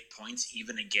going to get points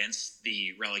even against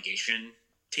the relegation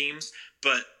teams.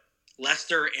 But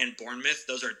Leicester and Bournemouth,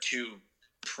 those are two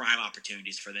prime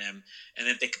opportunities for them. And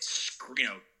if they could,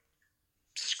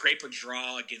 scrape a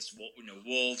draw against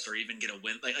Wolves or even get a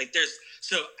win,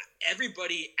 so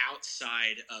everybody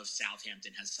outside of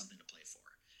Southampton has something to play for.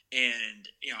 And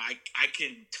I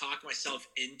can talk myself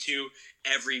into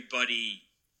everybody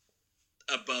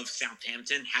above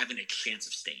Southampton having a chance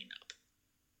of staying up.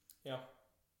 Yeah.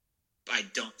 I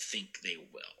don't think they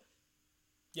will.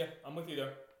 Yeah, I'm with you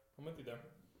there.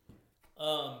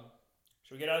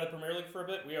 Should we get out of the Premier League for a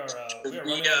bit? We are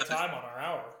running out of time on our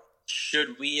hour.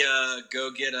 Should we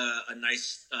go get a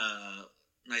nice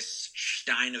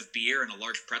stein of beer and a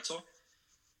large pretzel?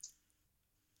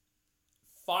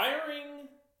 Firing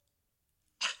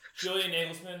Julian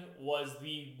Nagelsmann was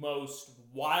the most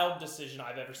wild decision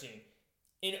I've ever seen.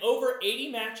 In over 80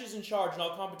 matches in charge in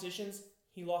all competitions,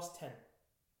 he lost 10.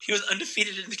 He was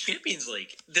undefeated in the Champions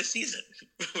League this season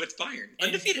with Bayern.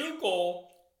 Undefeated. And Tuchel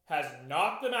has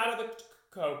knocked them out of the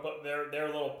their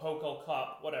little Pokal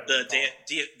Cup, whatever. The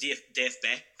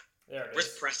DFB. There it is.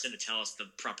 Where's Preston to tell us the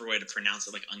proper way to pronounce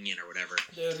it, like onion or whatever?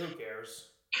 Dude, who cares?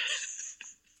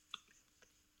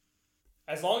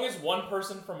 As long as one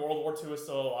person from World War II is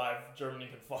still alive, Germany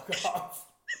can fuck off.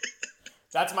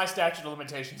 That's my statute of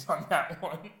limitations on that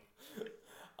one.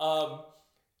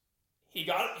 He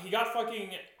got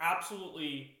fucking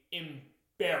absolutely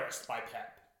embarrassed by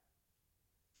Pep.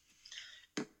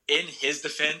 In his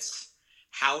defense,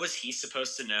 how was he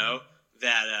supposed to know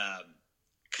that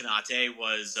Konate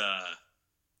was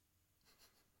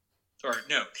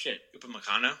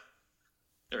Upamecano?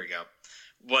 There we go.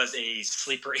 Was a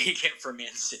sleeper agent for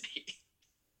Man City.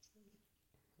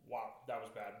 Wow, that was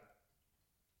bad.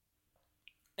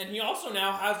 And he also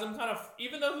now has them kind of,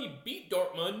 even though he beat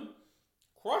Dortmund,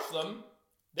 crushed them.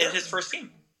 In his first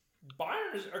game.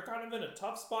 Bayern are kind of in a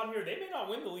tough spot here. They may not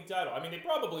win the league title. I mean, they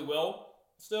probably will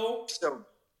still. So,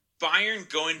 Bayern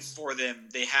going for them,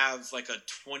 they have like a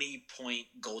 20-point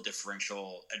goal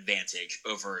differential advantage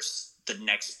over the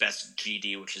next best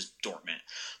GD, which is Dortmund.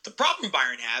 The problem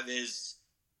Bayern have is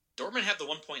Dortmund have the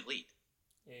 1-point lead.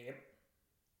 Yep.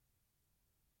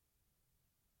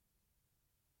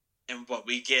 And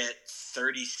we get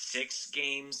 36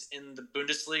 games in the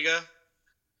Bundesliga.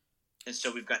 And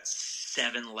so we've got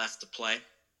 7 left to play.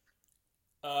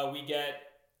 We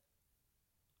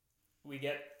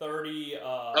get 30.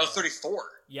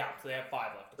 34. Yeah, so they have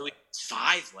 5 left. So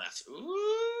 5 left.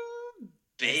 Ooh,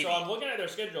 baby. And so I'm looking at their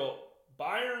schedule.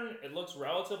 Bayern, it looks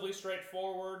relatively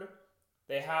straightforward.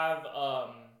 They have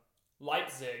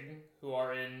Leipzig, who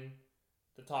are in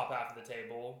the top half of the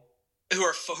table. Who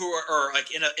are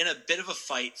like in a bit of a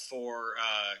fight for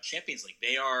Champions League.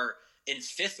 They are in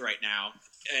 5th right now,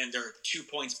 and they're 2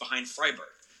 points behind Freiburg.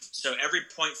 So every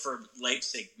point for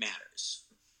Leipzig matters.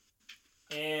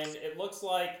 And it looks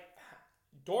like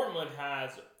Dortmund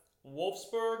has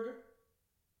Wolfsburg,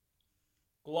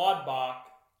 Gladbach,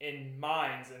 and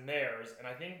Mainz in theirs, and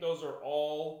I think those are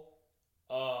all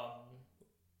top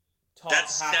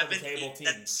half of the table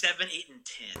teams. That's 7, 8, and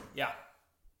 10. Yeah.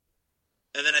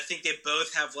 And then I think they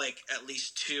both have like at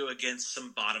least 2 against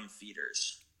some bottom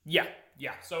feeders. Yeah.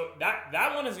 So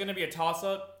that one is going to be a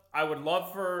toss-up. I would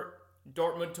love for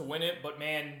Dortmund to win it, but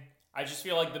man, I just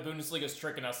feel like the Bundesliga is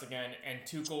tricking us again, and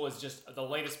Tuchel is just the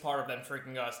latest part of them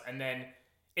tricking us. And then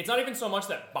it's not even so much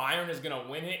that Bayern is going to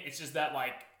win it; it's just that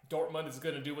like Dortmund is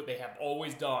going to do what they have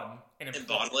always done and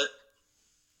bottle it.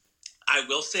 I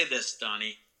will say this,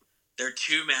 Donnie. There are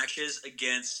 2 matches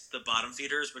against the bottom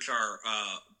feeders, which are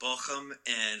Bochum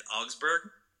and Augsburg.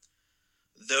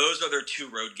 Those are their 2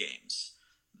 road games.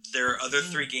 Their other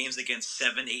 3 games against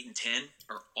 7, 8, and 10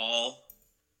 are all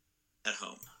at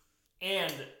home.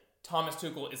 And Thomas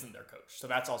Tuchel isn't their coach, so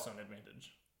that's also an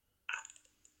advantage.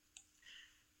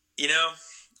 You know,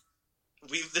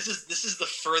 this is the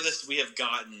furthest we have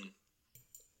gotten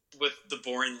with the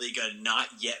boring Liga not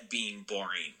yet being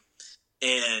boring.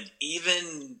 And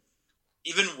even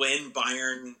when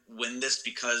Bayern win this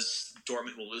because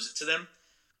Dortmund will lose it to them,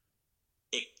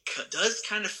 it does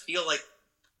kind of feel like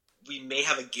we may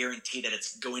have a guarantee that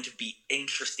it's going to be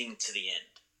interesting to the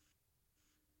end.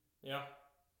 Yeah.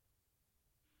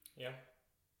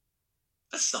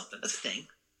 That's something. That's a thing.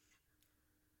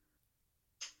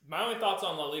 My only thoughts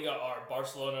on La Liga are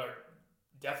Barcelona are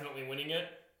definitely winning it.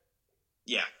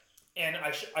 Yeah. And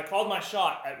I called my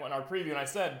shot at our preview, and I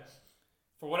said,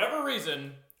 for whatever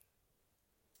reason,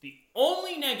 the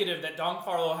only negative that Don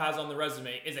Carlo has on the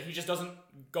resume is that he just doesn't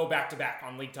go back-to-back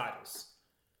on league titles.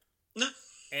 No.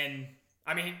 And,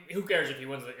 I mean, who cares if he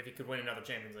could win another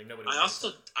Champions League? Nobody.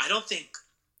 I don't think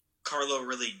Carlo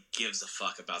really gives a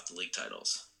fuck about the league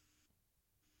titles.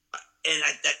 And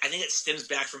I think it stems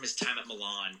back from his time at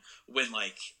Milan when,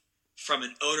 like, from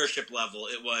an ownership level,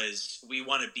 it was, we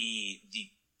want to be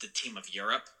the team of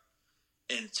Europe.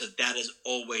 And so that is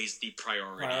always the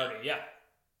priority. Yeah.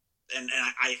 And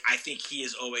I think he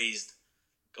is always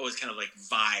kind of, like,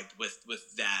 vibed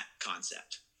with that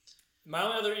concept. My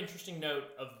only other interesting note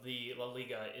of the La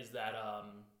Liga is that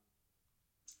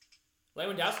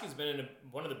Lewandowski's been in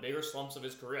one of the bigger slumps of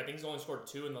his career. I think he's only scored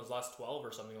 2 in those last 12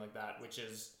 or something like that, which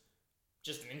is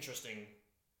just an interesting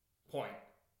point.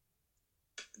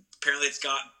 Apparently it's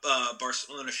got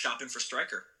Barcelona shopping for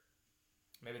striker.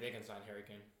 Maybe they can sign Harry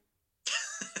Kane.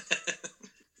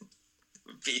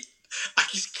 I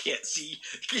just can't see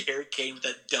Harry Kane with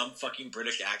that dumb fucking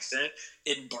British accent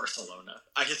in Barcelona.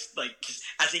 I just, like, just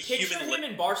as a picture human...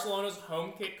 him in Barcelona's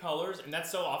home kit colors, and that's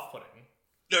so off-putting.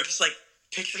 No, just, like,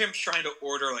 picture him trying to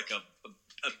order, like, a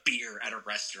beer at a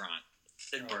restaurant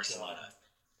in Barcelona. God.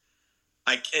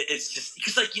 Like, it's just...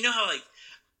 Because, like, you know how, like,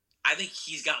 I think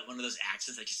he's got one of those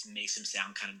accents that just makes him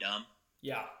sound kind of dumb?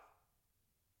 Yeah.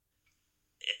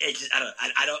 It just,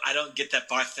 I don't get that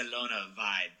Barcelona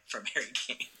vibe from Harry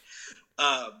Kane.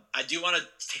 I do want to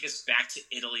take us back to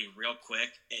Italy real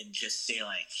quick and just say,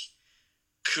 like,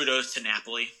 kudos to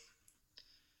Napoli.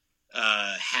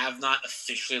 Have not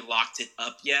officially locked it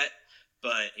up yet,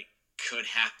 but it could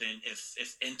happen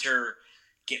if Inter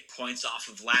get points off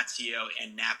of Lazio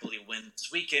and Napoli win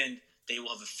this weekend. They will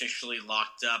have officially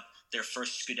locked up their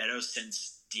first Scudetto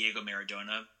since Diego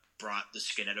Maradona brought the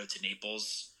Scudetto to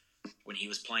Naples when he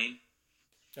was playing.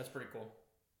 That's pretty cool.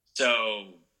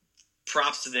 So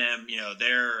props to them. You know,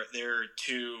 they're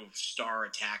 2 star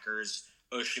attackers.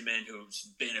 Osimhen, who's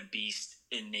been a beast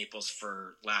in Naples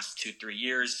for last 2-3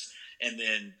 years, and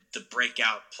then the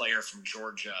breakout player from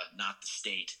Georgia, not the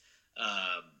state,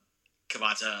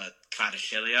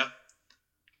 Kvaratskhelia.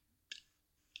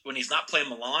 When he's not playing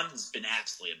Milan, it's been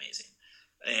absolutely amazing.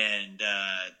 And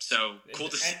so cool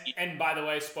to see. And by the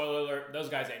way, spoiler alert, those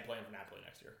guys ain't playing for Napoli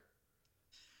next year.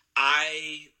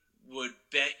 I would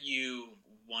bet you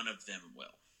one of them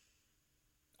will.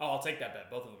 Oh, I'll take that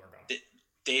bet. Both of them are gone.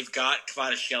 They've got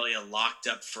Kvaratskhelia locked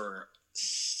up for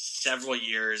several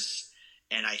years,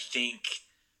 and I think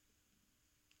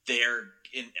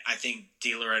I think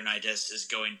De Laurentiis is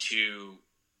going to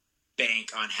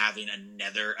bank on having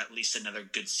at least another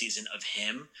good season of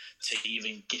him to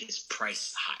even get his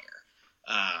price higher.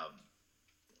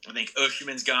 I think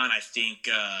Osimhen's gone. I think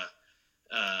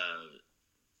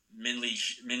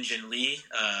Min-Jin Lee,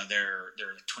 their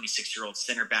 26-year-old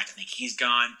center back, I think he's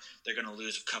gone. They're going to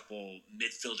lose a couple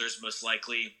midfielders most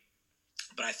likely,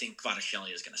 but I think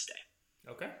Kvaratskhelia is going to stay.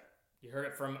 Okay. You heard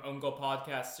it from Own Goal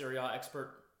Podcast Serie A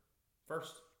expert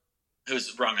first.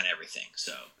 Who's wrong on everything,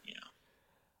 so, you know.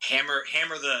 Hammer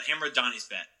Donnie's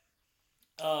bet.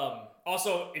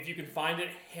 Also, if you can find it,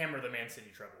 hammer the Man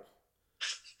City treble.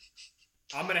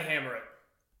 I'm going to hammer it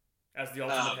as the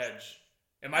ultimate hedge.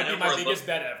 It might be my biggest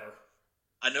bet ever.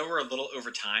 I know we're a little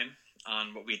over time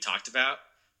on what we talked about,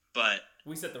 but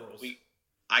we set the rules.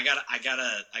 I gotta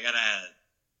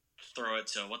throw it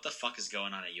to what the fuck is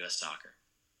going on at U.S. Soccer?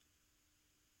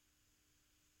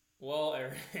 Well,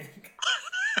 Eric,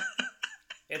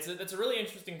 it's a really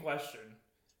interesting question.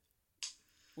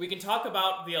 We can talk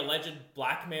about the alleged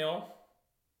blackmail.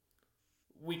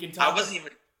 We can talk. I wasn't even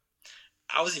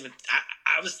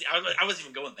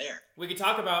going there. We could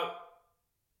talk about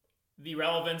the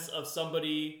relevance of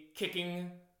somebody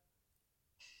kicking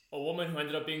a woman who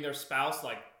ended up being their spouse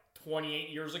like 28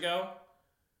 years ago.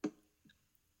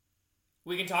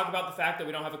 We can talk about the fact that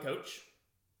we don't have a coach.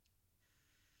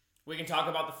 We can talk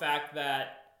about the fact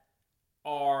that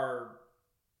our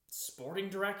sporting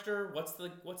director, what's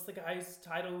the guy's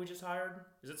title we just hired?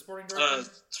 Is it sporting director?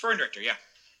 Sporting director, yeah.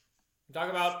 Talk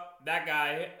about that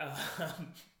guy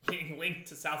being linked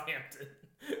to Southampton,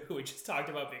 who we just talked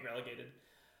about being relegated.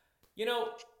 You know,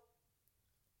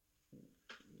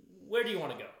 where do you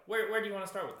want to go? Where do you want to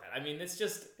start with that? I mean, it's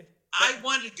just... I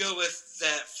wanted to go with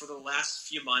that for the last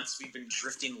few months. We've been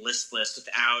drifting listless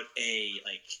without a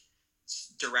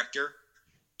director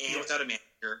and without a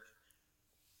manager.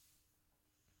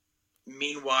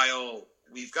 Meanwhile,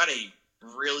 we've got a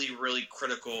really, really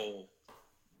critical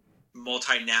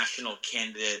multinational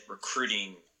candidate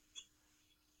recruiting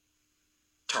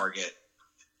target,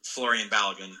 Florian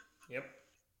Balogun. Yep.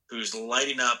 Who's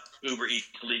lighting up Uber Eats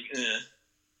League.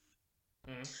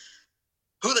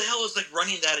 Who the hell is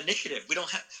running that initiative? We don't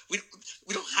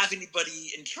have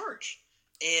anybody in charge.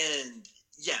 And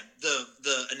yeah,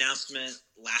 the announcement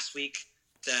last week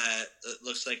that it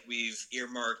looks like we've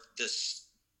earmarked this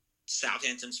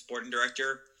Southampton sporting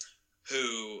director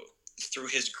who, through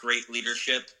his great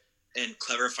leadership and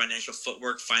clever financial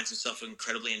footwork, finds himself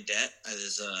incredibly in debt.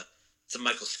 There's a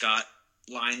Michael Scott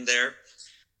line there.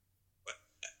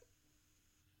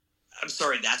 I'm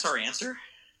sorry, that's our answer?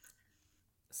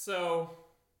 So,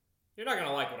 you're not going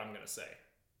to like what I'm going to say.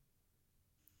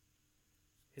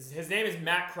 His name is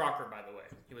Matt Crocker, by the way.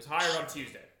 He was hired on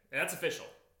Tuesday. And that's official.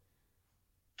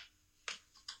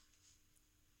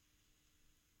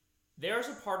 There's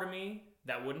a part of me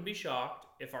that wouldn't be shocked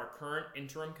if our current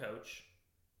interim coach,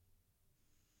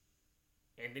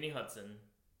 Anthony Hudson,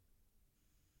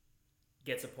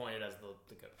 gets appointed as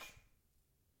the coach.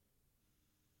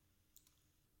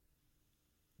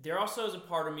 There also is a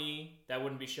part of me that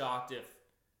wouldn't be shocked if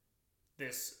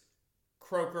this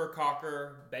Croker,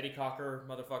 Cocker, Betty Cocker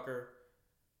motherfucker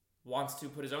wants to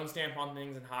put his own stamp on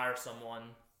things and hire someone.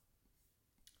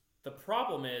 The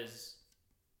problem is,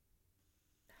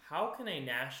 how can a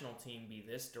national team be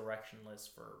this directionless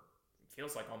for, it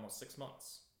feels like, almost 6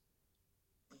 months?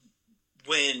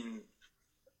 When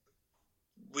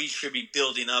we should be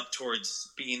building up towards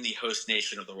being the host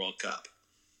nation of the World Cup.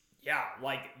 Yeah,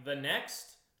 the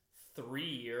next 3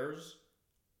 years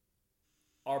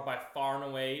are by far and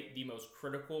away the most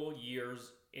critical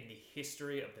years in the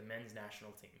history of the men's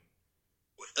national team.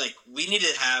 We need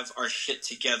to have our shit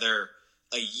together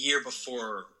a year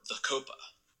before the Copa.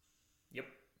 Yep.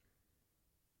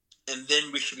 And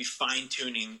then we should be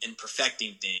fine-tuning and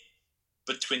perfecting things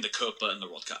between the Copa and the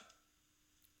World Cup.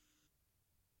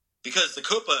 Because the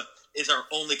Copa is our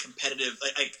only competitive...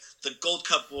 the Gold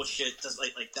Cup bullshit, does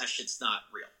that shit's not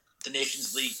real. The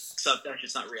Nations League stuff, that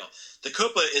shit's not real. The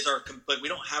Copa is our... we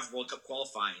don't have World Cup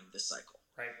qualifying this cycle.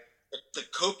 Right. The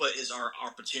Copa is our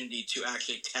opportunity to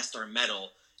actually test our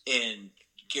mettle and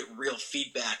get real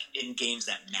feedback in games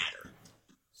that matter.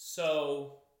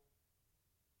 So,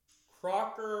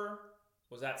 Crocker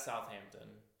was at Southampton.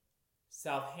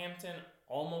 Southampton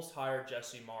almost hired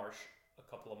Jesse Marsh a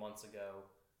couple of months ago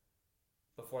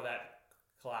before that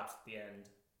collapsed at the end.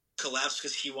 Collapsed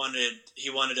because he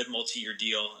wanted a multi-year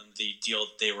deal, and the deal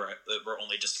they were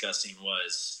only discussing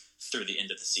was through the end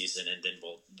of the season, and then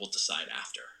we'll decide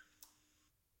after.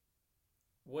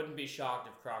 Wouldn't be shocked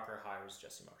if Crocker hires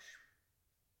Jesse Marsh.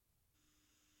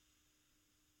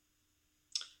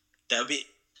 That would be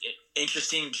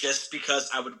interesting, just because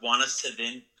I would want us to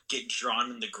then get drawn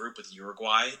in the group with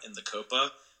Uruguay in the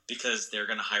Copa, because they're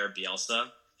going to hire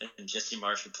Bielsa. And Jesse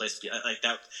Marsh replaced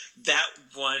that. That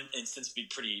one instance would be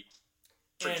pretty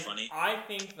funny. I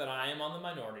think that I am on the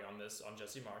minority on this, on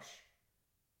Jesse Marsh.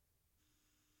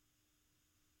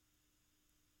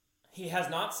 He has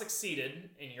not succeeded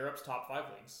in Europe's top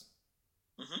 5 leagues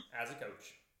as a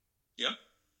coach. Yeah.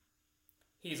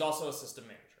 He's also assistant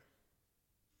manager.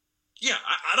 Yeah,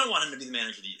 I don't want him to be the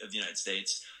manager of the United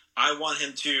States. I want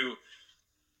him to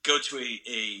go to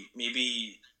a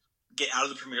maybe get out of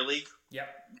the Premier League. Yep.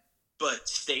 But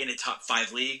stay in a top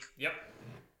 5 league. Yep.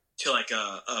 To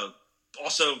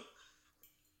also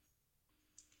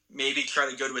maybe try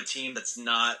to go to a team that's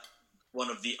not one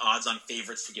of the odds-on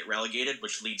favorites to get relegated,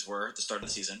 which Leeds were at the start of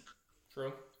the season.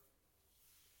 True.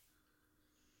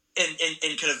 and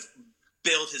kind of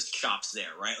build his chops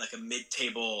there, right? Like a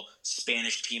mid-table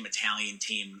Spanish team, Italian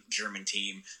team, German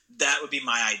team. That would be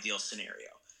my ideal scenario.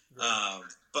 Right.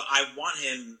 But I want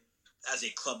him as a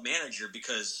club manager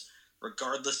because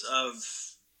regardless of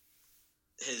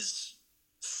his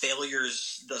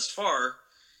failures thus far,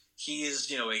 he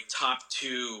is, a top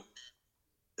 2,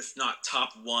 if not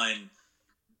top 1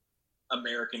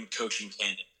 American coaching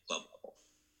candidate at club level.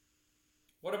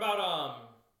 What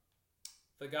about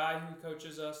the guy who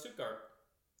coaches Stuttgart?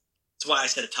 That's why I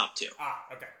said a top 2. Ah,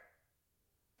 okay.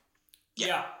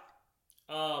 Yeah.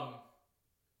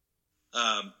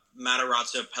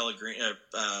 Matarazzo, Pellegrini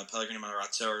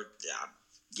Matarazzo, or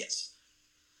yes.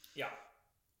 Yeah.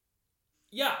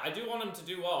 Yeah, I do want him to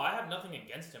do well. I have nothing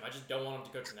against him. I just don't want him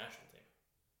to coach the national team.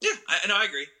 Yeah, I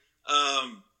agree.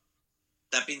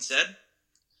 That being said,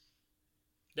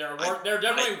 there are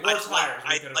definitely worse hires.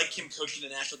 I'd like him coaching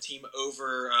the national team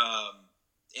over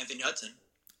Anthony Hudson.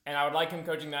 And I would like him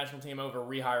coaching the national team over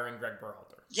rehiring Greg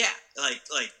Berhalter. Yeah, like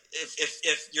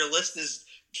if your list is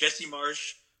Jesse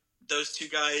Marsh, those 2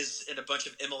 guys, and a bunch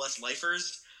of MLS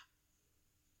lifers,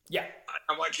 yeah,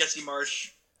 I want Jesse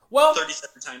Marsh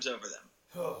 37 times over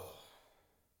them.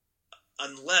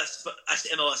 Unless, but as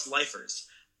MLS lifers,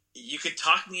 you could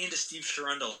talk me into Steve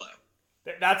Cherundolo.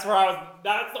 That's where I was.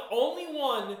 That's the only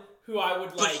one who I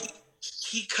would like.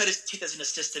 He cut his teeth as an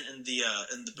assistant in the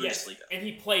Bundesliga. Yes, and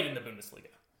he played in the Bundesliga.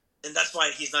 And that's why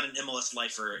he's not an MLS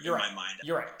lifer in my mind.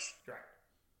 You're right.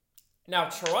 Now,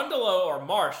 Cherundolo or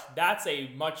Marsh, that's a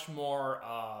much more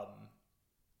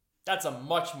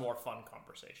fun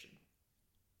conversation.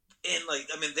 And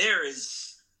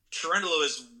Cherundolo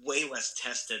is way less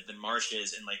tested than Marsh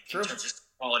is in terms of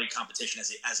quality competition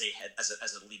as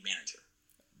a lead manager.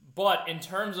 But in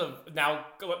terms of now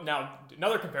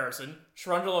another comparison,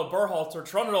 Cherundolo Berhalter.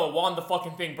 Cherundolo won the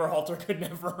fucking thing Berhalter could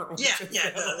never.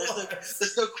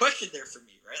 There's no question there for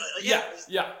me, right?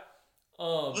 Yeah.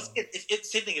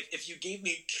 Same thing. If you gave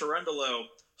me Cherundolo,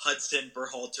 Hudson,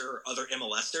 Berhalter, or other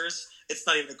MLSers, it's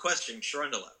not even a question.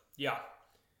 Cherundolo. Yeah.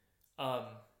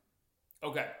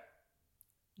 Okay.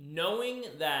 Knowing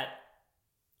that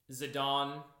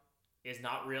Zidane is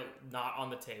not on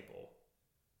the table.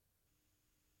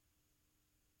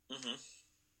 Mm-hmm.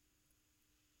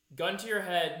 Gun to your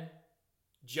head,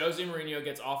 Jose Mourinho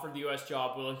gets offered the U.S.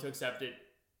 job, willing to accept it.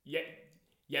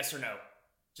 Yes or no?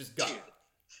 Just gun. Dude,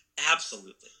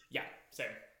 absolutely. Yeah, same.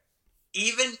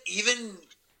 Even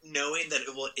knowing that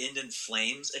it will end in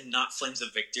flames, and not flames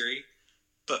of victory,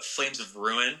 but flames of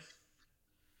ruin,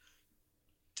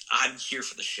 I'm here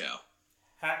for the show.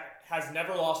 Has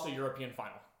never lost a European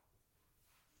final.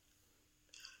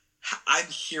 I'm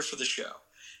here for the show.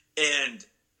 And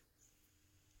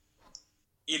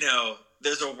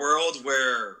there's a world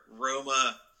where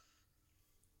Roma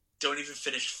don't even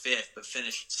finish 5th, but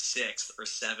finish 6th or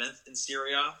 7th in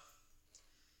Serie A.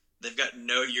 They've got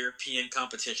no European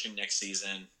competition next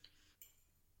season.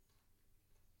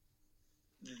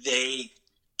 They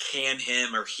can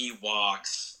him or he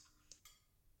walks.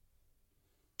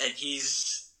 And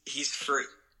he's free.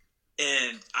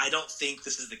 And I don't think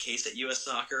this is the case at U.S.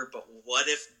 Soccer, but what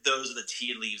if those are the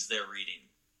tea leaves they're reading?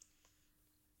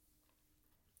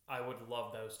 I would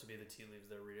love those to be the tea leaves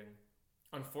they're reading.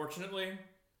 Unfortunately,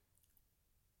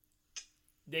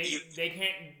 they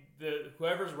can't.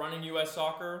 Whoever's running U.S.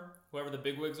 Soccer, whoever the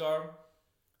bigwigs are,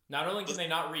 not only can they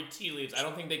not read tea leaves, I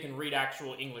don't think they can read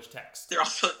actual English text. They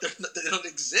don't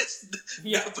exist.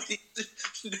 Yeah.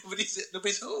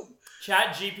 Nobody's home.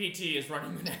 ChatGPT is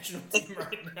running the national team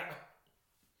right now.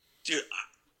 Dude,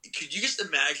 could you just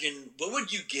imagine what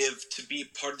would you give to be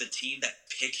part of the team that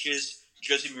pitches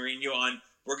Jose Mourinho on?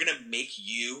 We're gonna make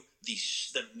you the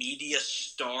media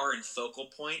star and focal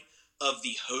point of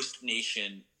the host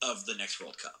nation of the next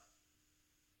World Cup.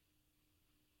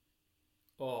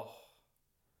 Oh,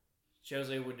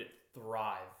 Jose would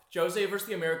thrive. Jose versus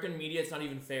the American media, it's not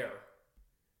even fair.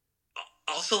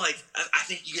 Also, I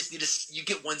think you just need you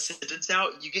get one sentence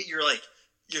out, you get your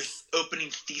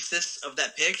opening thesis of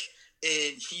that pitch,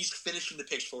 and he's finishing the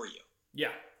pitch for you.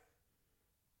 Yeah.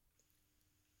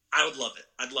 I would love it.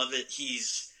 I'd love it.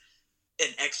 He's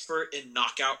an expert in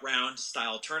knockout round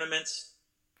style tournaments.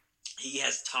 He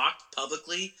has talked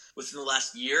publicly within the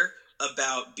last year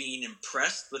about being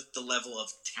impressed with the level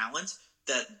of talent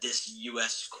that this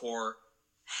U.S. core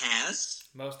has.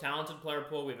 Most talented player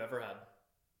pool we've ever had.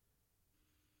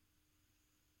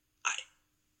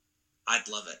 I'd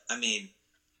love it. I mean,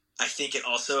 I think it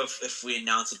also, if we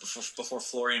announce it before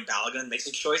Florian Balogun makes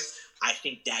a choice, I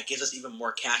think that gives us even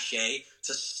more cachet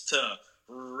to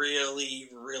really,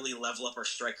 really level up our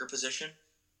striker position.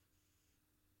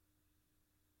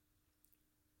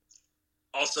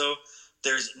 Also,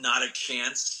 there's not a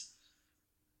chance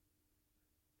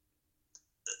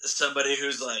somebody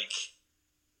who's like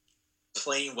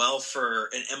playing well for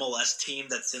an MLS team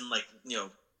that's in like,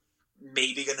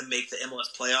 maybe going to make the MLS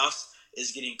playoffs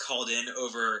is getting called in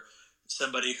over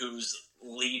somebody who's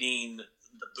leading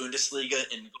the Bundesliga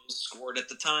in goals scored at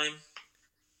the time.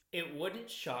 It wouldn't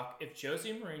shock if Jose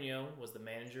Mourinho was the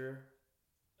manager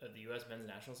of the U.S. men's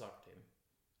national soccer team.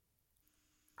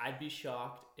 I'd be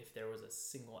shocked if there was a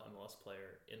single MLS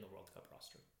player in the World Cup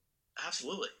roster.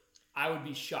 Absolutely. I would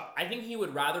be shocked. I think he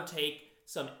would rather take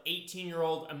some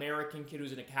 18-year-old American kid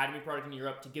who's an academy product in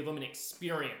Europe to give him an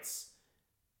experience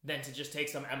than to just take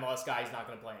some MLS guy he's not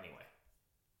going to play anyway.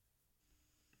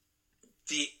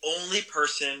 The only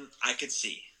person I could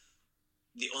see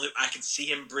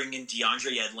him bring in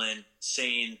DeAndre Yedlin,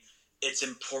 saying it's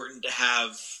important to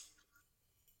have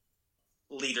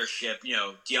leadership.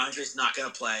 DeAndre's not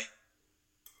going to play,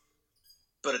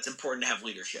 but it's important to have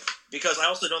leadership. Because I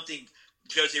also don't think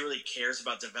Jose really cares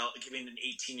about giving an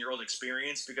 18-year-old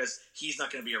experience because he's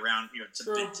not going to be around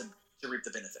to reap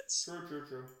the benefits.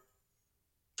 True.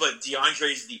 But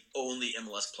DeAndre is the only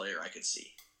MLS player I could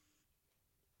see.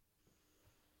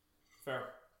 Fair.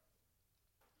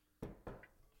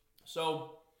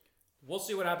 So, we'll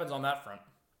see what happens on that front.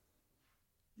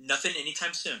 Nothing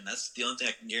anytime soon. That's the only thing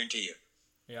I can guarantee you.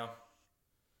 Yeah.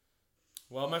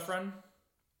 Well, my friend,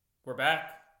 we're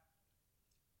back.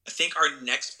 I think our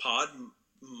next pod,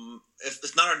 if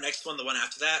it's not our next one, the one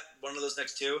after that, one of those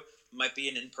next two, might be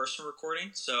an in-person recording.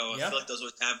 So I feel like those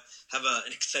would have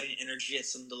an exciting energy.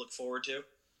 It's something to look forward to.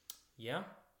 Yeah.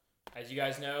 As you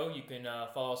guys know, you can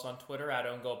follow us on Twitter at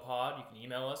OwnGoalPod. You can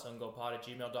email us,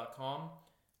 owngoalpod@gmail.com.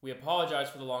 We apologize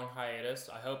for the long hiatus.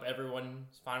 I hope everyone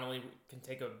finally can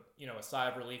take a sigh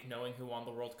of relief knowing who won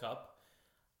the World Cup.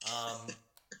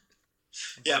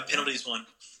 Penalties won.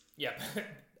 Yeah,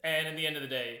 and in the end of the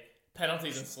day,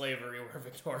 penalties and slavery were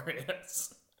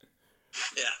victorious.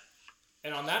 Yeah.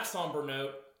 And on that somber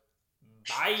note,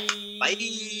 bye. Bye.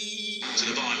 To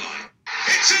the byline.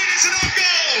 It's an own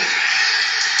goal!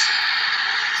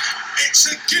 It's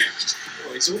a gift!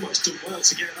 Well, he's almost done well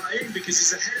to get that in because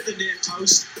he's ahead of the near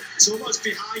post. It's almost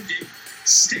behind him.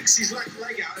 Sticks his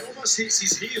leg out. It almost hits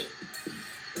his heel.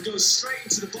 And goes straight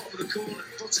into the bottom of the corner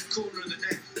of the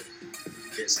net.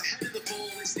 Gets ahead of the ball.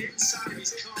 It's the inside of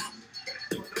his calf. Got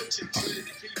no chance really, the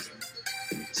keeper.